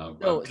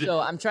 So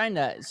I'm trying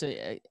to. So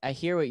I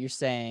hear what you're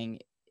saying.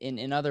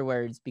 In other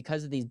words,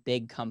 because of these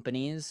big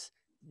companies,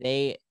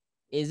 are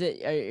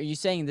you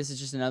saying this is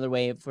just another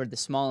way for the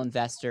small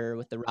investor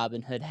with the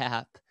Robinhood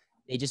app?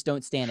 They just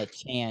don't stand a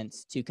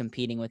chance to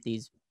competing with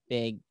these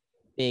big.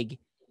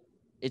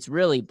 It's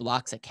really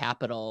blocks of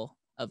capital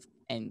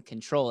and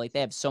control. Like they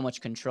have so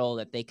much control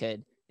that they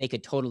could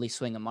totally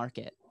swing a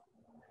market.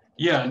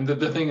 Yeah, and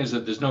the thing is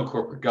that there's no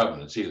corporate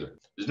governance either.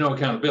 There's no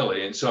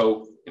accountability, and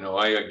so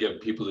I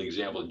give people the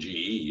example of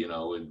GE,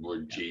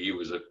 where GE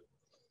was a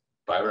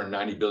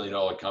 $590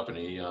 billion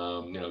company,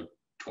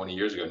 20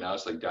 years ago. Now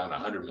it's like down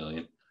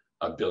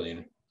a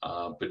billion.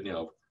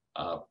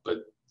 But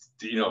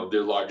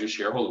their largest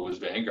shareholder was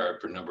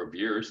Vanguard for a number of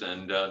years,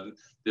 and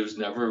there's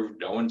never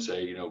no one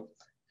say,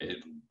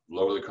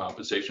 lower the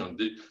compensation.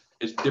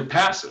 They're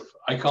passive.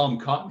 I call them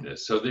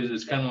communists. So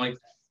it's kind of like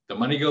the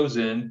money goes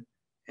in,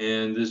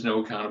 and there's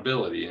no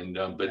accountability. And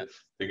but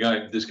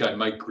this guy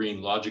Mike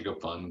Green, Logica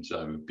Funds,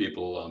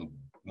 people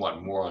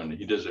want more on.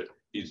 He does it.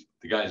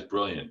 The guy's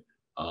brilliant.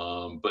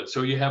 But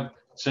so you have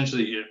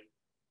essentially,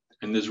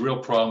 and there's a real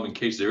problem in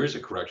case there is a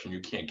correction, you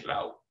can't get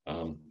out.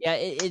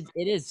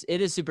 It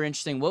is super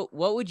interesting. What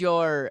would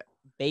your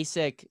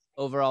basic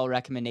overall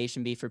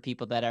recommendation be for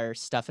people that are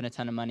stuffing a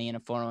ton of money in a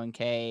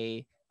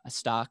 401k, a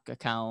stock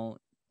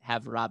account,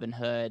 have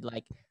Robinhood?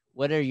 Like,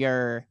 what is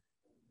your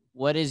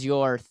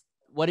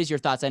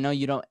thoughts? I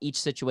know each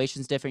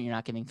situation's different. You're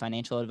not giving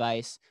financial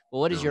advice, but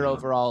what is your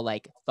overall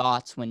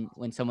thoughts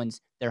when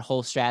someone's, their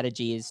whole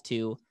strategy is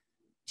to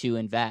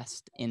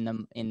invest in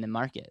the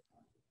market?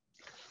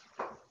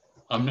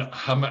 I'm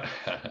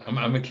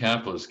a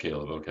capitalist,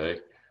 Caleb. Okay.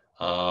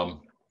 But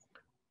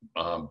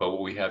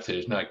what we have today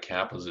is not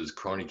capitalism, it's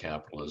crony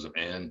capitalism.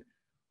 And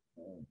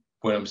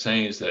what I'm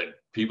saying is that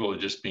people are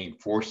just being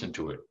forced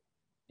into it.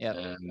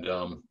 Yeah.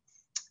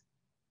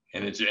 And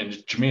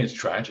to me, it's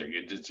tragic.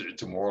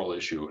 It's a moral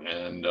issue.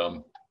 And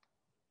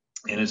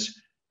it's,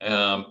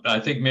 I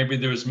think maybe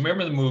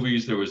remember the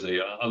movies, there was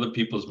other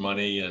people's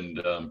money,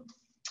 and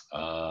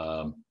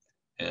I'm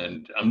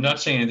not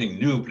saying anything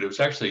new, but it was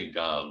actually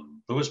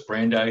Louis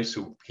Brandeis,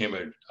 who became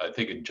a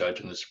judge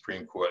in the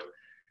Supreme Court.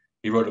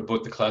 He wrote a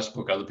book, the classic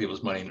book, Other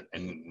People's Money,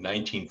 in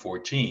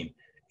 1914.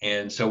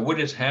 And so what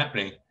is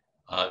happening,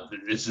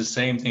 it's the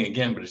same thing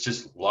again, but it's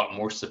just a lot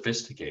more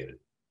sophisticated.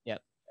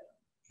 Yep.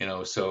 And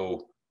as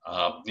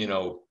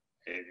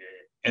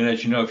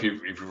you know, if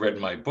you've read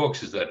my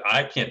books, is that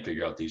I can't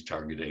figure out these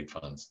target date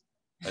funds.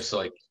 It's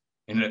like,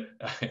 and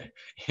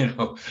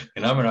I'm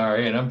an RA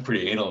and I'm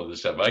pretty anal with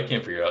this stuff. I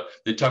can't figure out.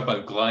 They talk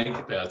about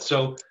glide path.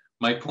 So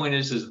my point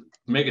is to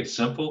make it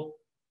simple.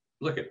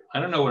 Look, I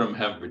don't know what I'm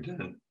having for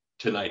dinner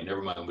tonight.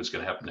 Never mind what's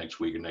going to happen next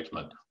week or next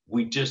month.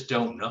 We just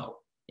don't know.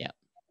 Yeah.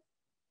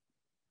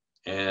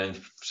 And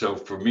so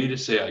for me to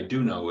say I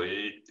do know,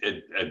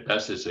 at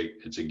best it's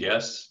a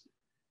guess,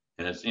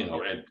 and it's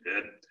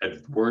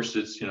at worst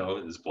it's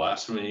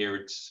blasphemy, or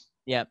it's.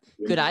 Yeah.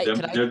 Could I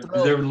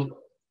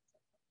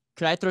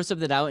throw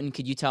something out, and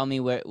could you tell me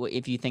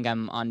if you think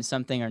I'm on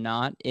something or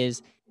not?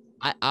 Is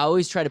I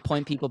always try to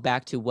point people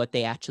back to what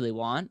they actually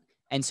want.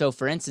 And so,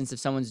 for instance, if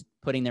someone's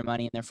putting their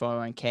money in their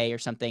 401k or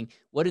something,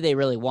 what do they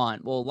really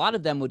want? Well, a lot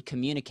of them would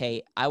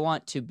communicate, I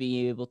want to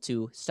be able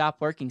to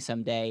stop working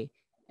someday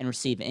and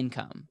receive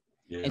income.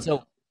 Yeah. And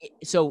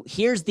so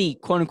here's the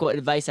quote unquote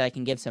advice that I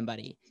can give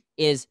somebody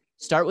is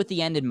start with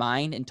the end in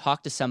mind and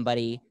talk to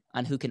somebody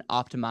on who can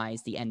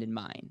optimize the end in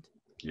mind.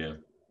 Yeah.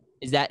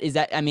 Is that,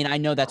 I mean, I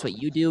know that's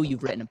what you do.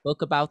 You've written a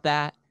book about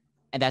that,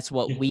 and that's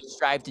what we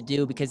strive to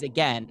do, because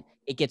again,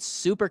 it gets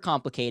super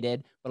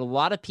complicated, but a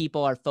lot of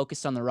people are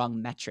focused on the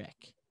wrong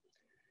metric.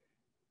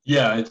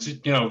 Yeah, it's,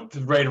 the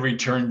rate of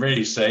return, rate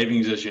of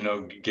savings, as you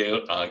know,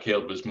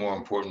 Caleb, is more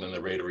important than the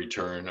rate of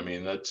return. I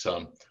mean, that's,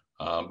 and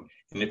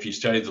if you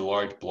study the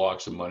large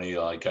blocks of money,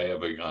 like I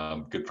have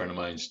a good friend of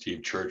mine,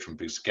 Steve Church from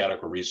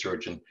Piscataqua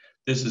Research, and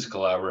this is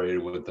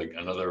collaborated with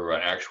another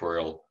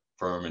actuarial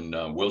firm in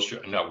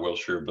Wilshire, not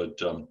Wilshire,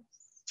 but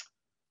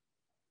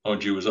I'll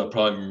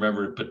probably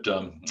remember it, but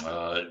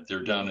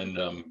they're down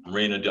in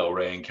Marina del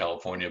Rey in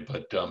California.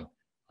 But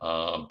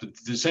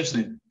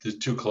essentially, there's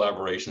two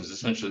collaborations.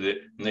 Essentially,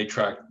 they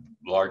track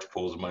large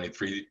pools of money,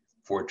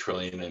 3-4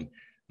 trillion, and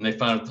they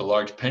found out the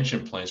large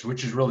pension plans,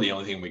 which is really the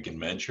only thing we can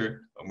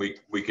measure.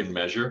 We can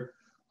measure.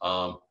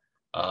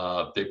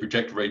 They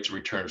project rates of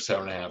return of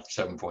 7.5%,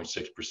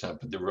 7.6%,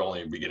 but they're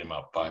only getting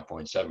about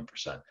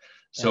 5.7%.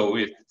 So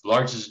if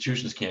large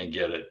institutions can't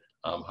get it,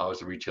 how is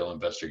the retail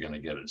investor going to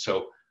get it?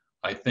 So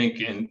I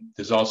think, and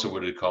there's also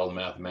what it called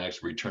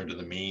mathematics return to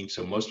the mean.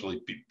 So most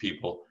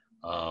people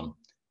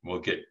will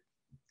get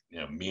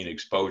mean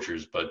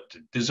exposures, but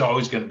there's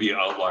always going to be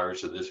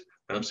outliers of this.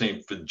 But I'm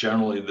saying for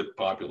generally the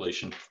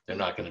population, they're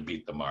not going to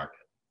beat the market.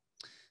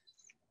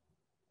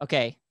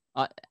 Okay,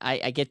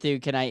 I get through.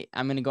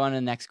 I'm going to go on to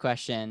the next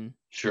question.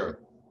 Sure.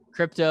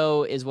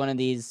 Crypto is one of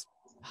these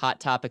hot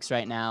topics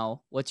right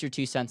now. What's your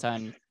 2 cents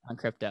on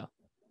crypto?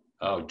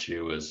 Oh, gee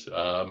whiz.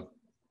 I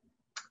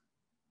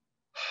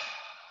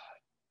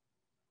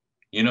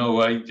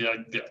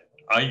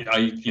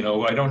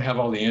don't have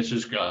all the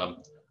answers.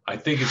 I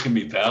think it's going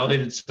to be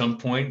validated at some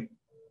point,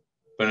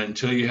 but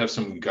until you have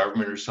some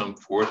government or some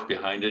force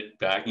behind it,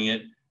 backing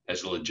it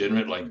as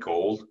legitimate, like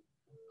gold,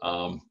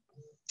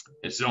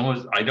 it's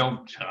almost,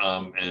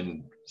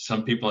 and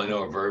some people I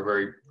know are very,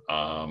 very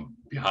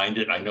behind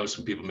it. I know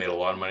some people made a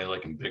lot of money,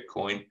 like in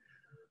Bitcoin,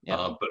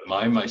 but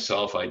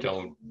myself, I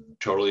don't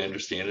totally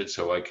understand it,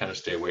 so I kind of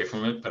stay away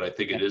from it. But I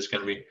think it is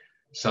going to be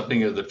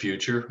something of the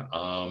future.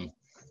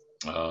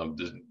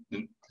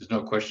 There's There's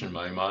no question in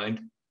my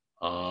mind.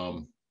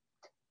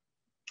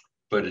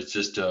 But it's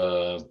just,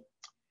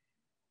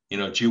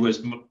 gee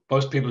whiz,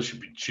 most people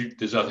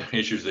there's other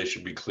issues they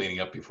should be cleaning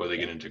up before they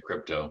get into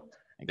crypto.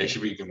 They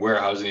should be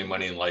warehousing their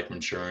money in life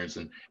insurance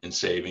and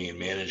saving and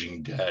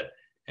managing debt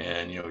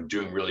and,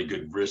 doing really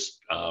good risk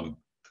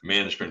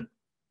management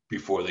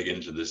before they get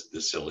into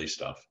this silly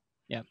stuff.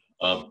 Yeah.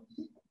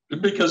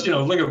 Because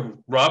look at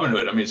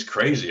Robinhood. I mean, it's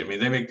crazy. I mean,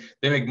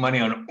 they make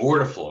money on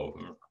order flow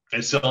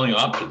and selling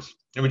options,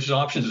 which is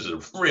options is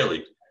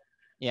really.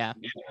 Yeah.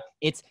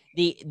 It's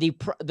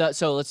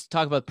so let's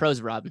talk about pros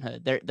of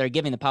Robinhood. They're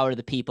giving the power to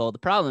the people. The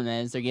problem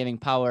is they're giving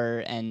power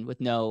and with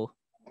no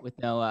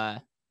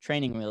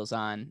training wheels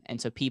on,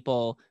 and so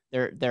people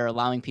they're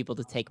allowing people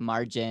to take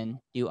margin,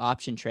 do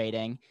option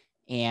trading,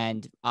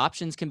 and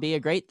options can be a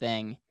great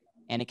thing,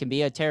 and it can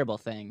be a terrible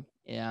thing.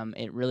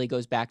 It really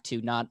goes back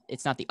to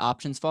it's not the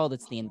option's fault,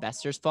 it's the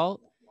investor's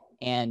fault.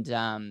 And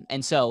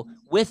so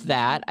with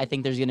that, I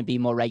think there's going to be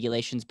more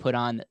regulations put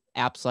on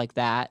apps like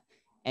that.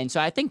 And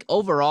so I think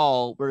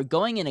overall we're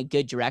going in a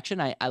good direction.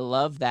 I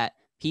love that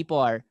people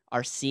are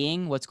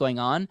seeing what's going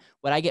on.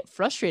 What I get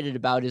frustrated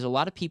about is a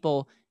lot of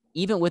people,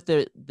 even with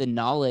the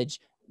knowledge,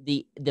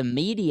 the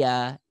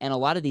media and a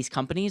lot of these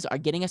companies are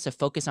getting us to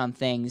focus on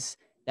things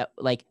that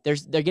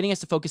they're getting us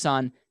to focus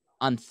on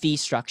fee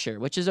structure,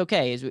 which is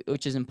okay,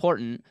 which is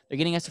important. They're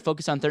getting us to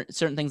focus on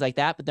certain things like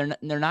that, but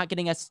they're not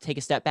getting us to take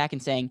a step back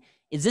and saying,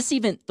 is this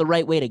even the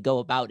right way to go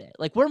about it?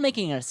 Like, we're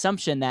making an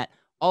assumption that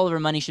all of our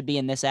money should be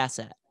in this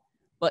asset.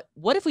 But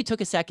what if we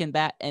took a second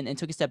back and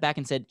took a step back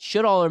and said,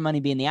 should all our money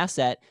be in the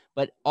asset?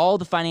 But all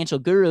the financial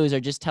gurus are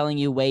just telling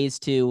you ways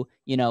to,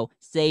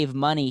 save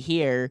money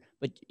here,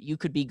 but you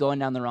could be going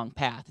down the wrong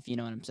path, if you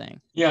know what I'm saying.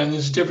 Yeah, and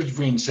there's a difference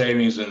between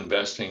savings and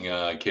investing,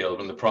 Caleb.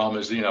 And the problem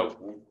is,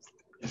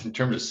 in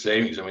terms of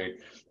savings, I meing,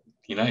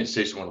 the United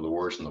States is one of the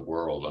worst in the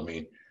world. I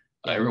mean,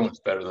 everyone's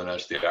better than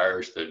us, the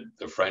Irish,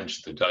 the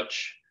French, the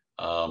Dutch.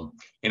 And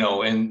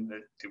I'm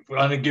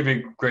going to give you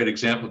a great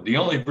example. The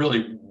only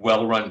really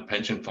well-run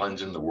pension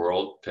funds in the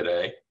world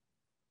today,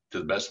 to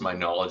the best of my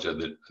knowledge, are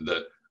the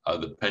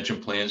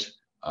pension plans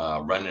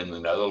run in the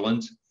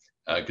Netherlands,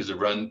 because they're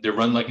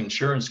run like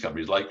insurance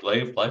companies, like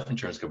life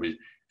insurance companies,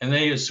 and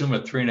they assume a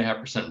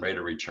 3.5% rate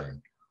of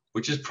return,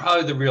 which is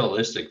probably the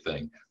realistic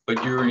thing.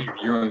 But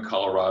you're in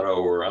Colorado,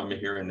 or I'm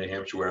here in New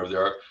Hampshire,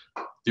 wherever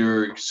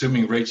they're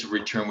assuming rates of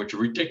return which are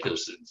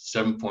ridiculous,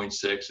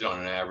 7.6 on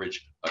an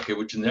average,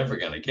 which you're never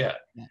going to get.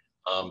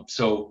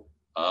 So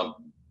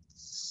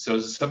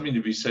there's something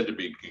to be said to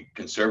be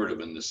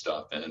conservative in this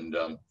stuff, and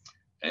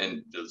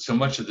so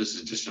much of this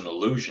is just an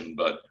illusion,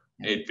 but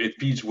it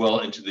feeds well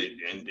into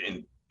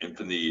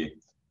the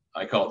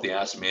I call it the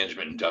asset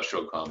management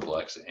industrial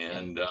complex,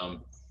 and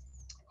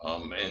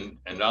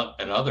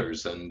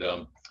others,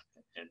 and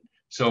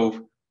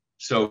so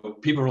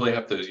people really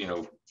have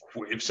to,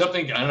 if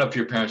something, I don't know if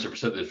your parents ever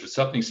said this, if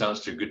something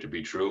sounds too good to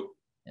be true,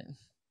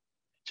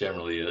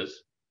 generally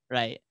is.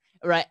 Right.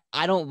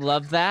 I don't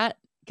love that,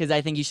 because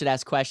I think you should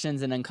ask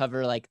questions and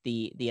uncover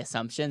the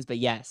assumptions. But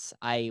yes,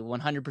 I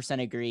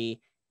 100% agree.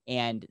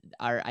 And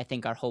I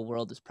think our whole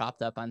world is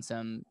propped up on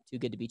some too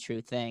good to be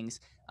true things.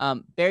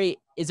 Barry,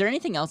 is there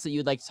anything else that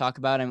you'd like to talk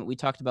about? I mean, we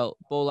talked about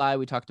BOLI,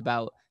 we talked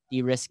about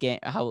de-risking,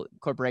 how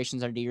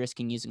corporations are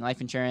de-risking using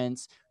life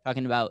insurance,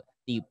 talking about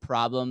the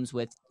problems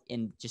with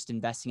just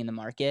investing in the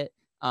market.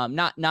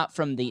 Not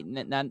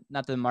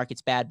that the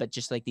market's bad, but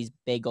just like these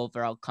big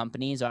overall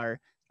companies are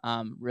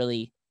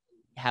really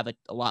have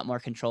a lot more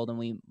control than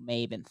we may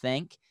even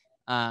think.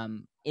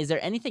 Is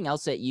there anything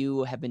else that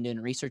you have been doing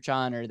research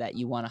on or that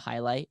you want to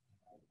highlight?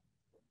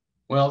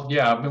 Well,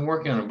 yeah, I've been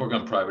working on a book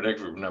on private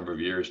equity for a number of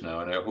years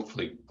now, and I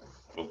hopefully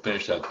will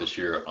finish that this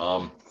year.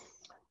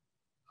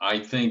 I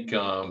think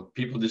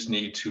people just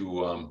need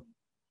to,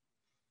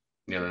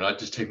 not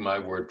just take my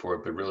word for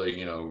it, but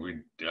really,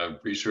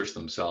 research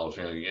themselves,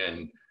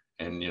 and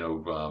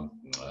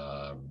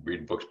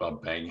read books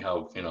about banking,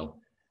 how,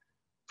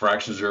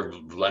 fractions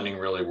reserve lending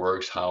really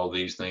works, how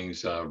these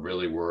things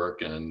really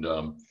work, and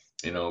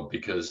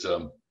because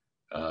it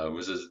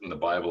was in the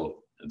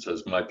Bible, it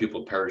says, "My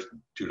people perish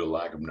due to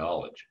lack of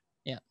knowledge."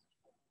 Yeah,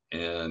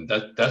 and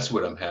that's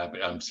what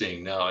I'm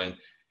seeing now,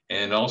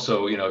 and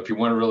also, if you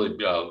want to really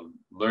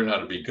learn how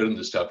to be good in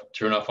this stuff,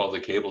 turn off all the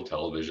cable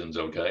televisions,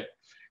 okay?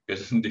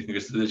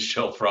 Because this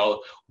show for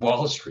all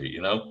Wall Street,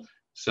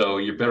 So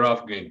you're better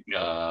off going.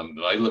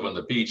 I live on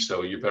the beach,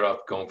 so you're better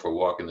off going for a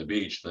walk on the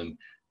beach than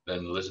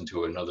listen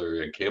to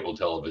another cable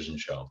television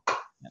show,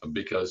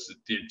 because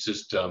it's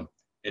just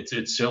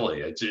it's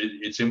silly.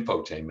 It's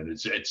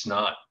infotainment. It's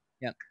not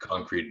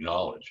concrete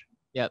knowledge.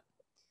 Yep.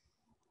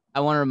 I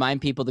want to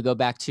remind people to go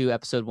back to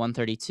episode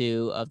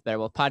 132 of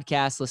BetterWealth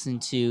Podcast. Listen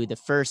to the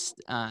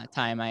first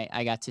time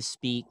I got to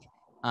speak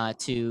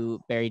to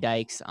Barry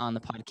Dykes on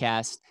the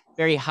podcast.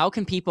 Barry, how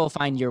can people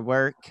find your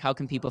work? How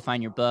can people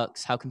find your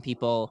books? How can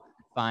people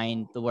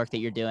find the work that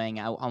you're doing?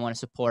 I want to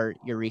support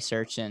your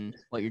research and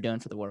what you're doing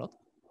for the world.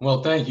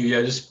 Well, thank you.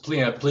 Yeah, just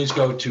please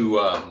go to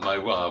my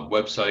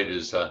website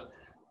is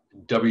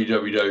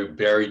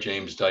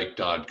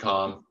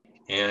www.barrymajamesdyke.com.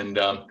 and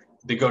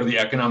they go to the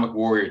Economic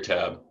Warrior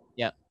tab.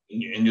 Yep.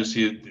 And you'll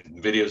see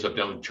videos I've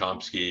done with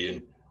Chomsky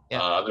and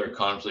Yep. other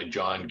economists like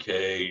John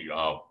Kay,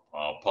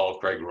 Paul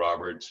Craig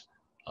Roberts,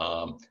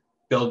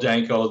 Bill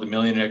Danko, the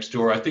Millionaire Next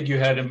Door. I think you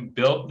had him,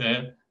 Bill,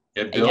 man.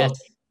 You had Bill.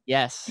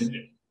 Yes.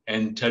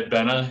 And Ted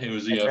Benna, he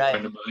was a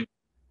friend of mine.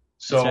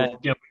 So,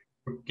 right.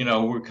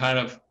 We're kind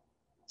of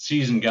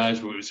seasoned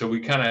guys. So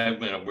we kind of,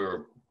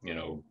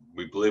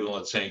 we believe in all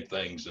the same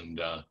things. And,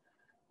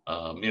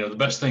 the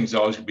best thing is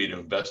always be to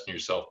invest in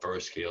yourself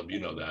first, Caleb. You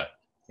know that.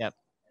 Yep.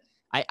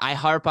 I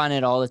harp on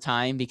it all the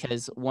time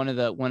because one of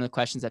the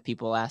questions that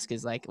people ask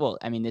is like, well,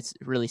 I mean, this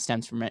really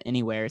stems from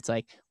anywhere. It's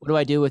like, what do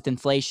I do with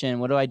inflation?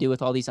 What do I do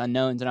with all these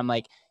unknowns? And I'm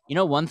like,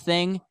 one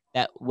thing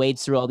that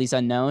wades through all these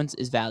unknowns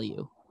is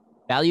value.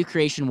 Value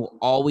creation will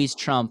always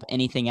trump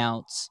anything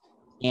else.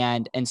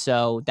 And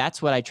so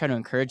that's what I try to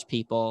encourage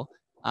people.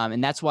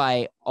 And that's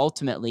why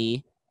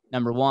ultimately,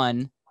 number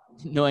one,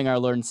 knowing our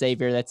Lord and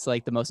Savior, that's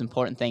like the most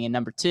important thing. And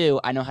number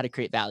two, I know how to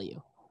create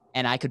value.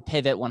 And I could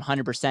pivot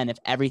 100% if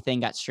everything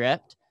got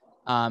stripped.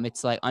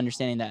 It's like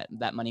understanding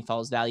that money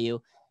follows value.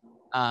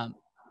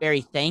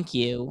 Barry, thank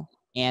you.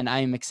 And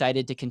I'm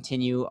excited to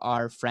continue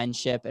our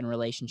friendship and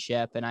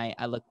relationship. And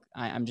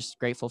I'm just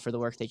grateful for the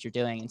work that you're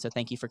doing. And so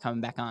thank you for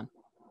coming back on.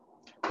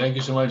 Thank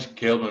you so much,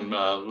 Caleb.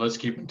 And let's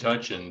keep in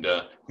touch. And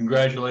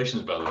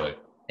congratulations, by the way.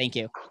 Thank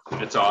you.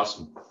 It's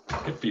awesome.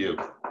 Good for you.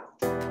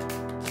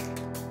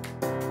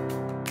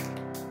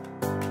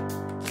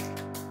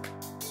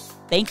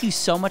 Thank you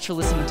so much for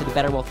listening to the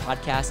BetterWealth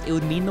podcast. It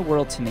would mean the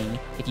world to me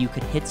if you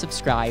could hit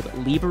subscribe,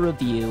 leave a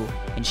review,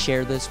 and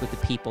share this with the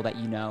people that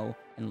you know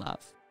and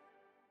love.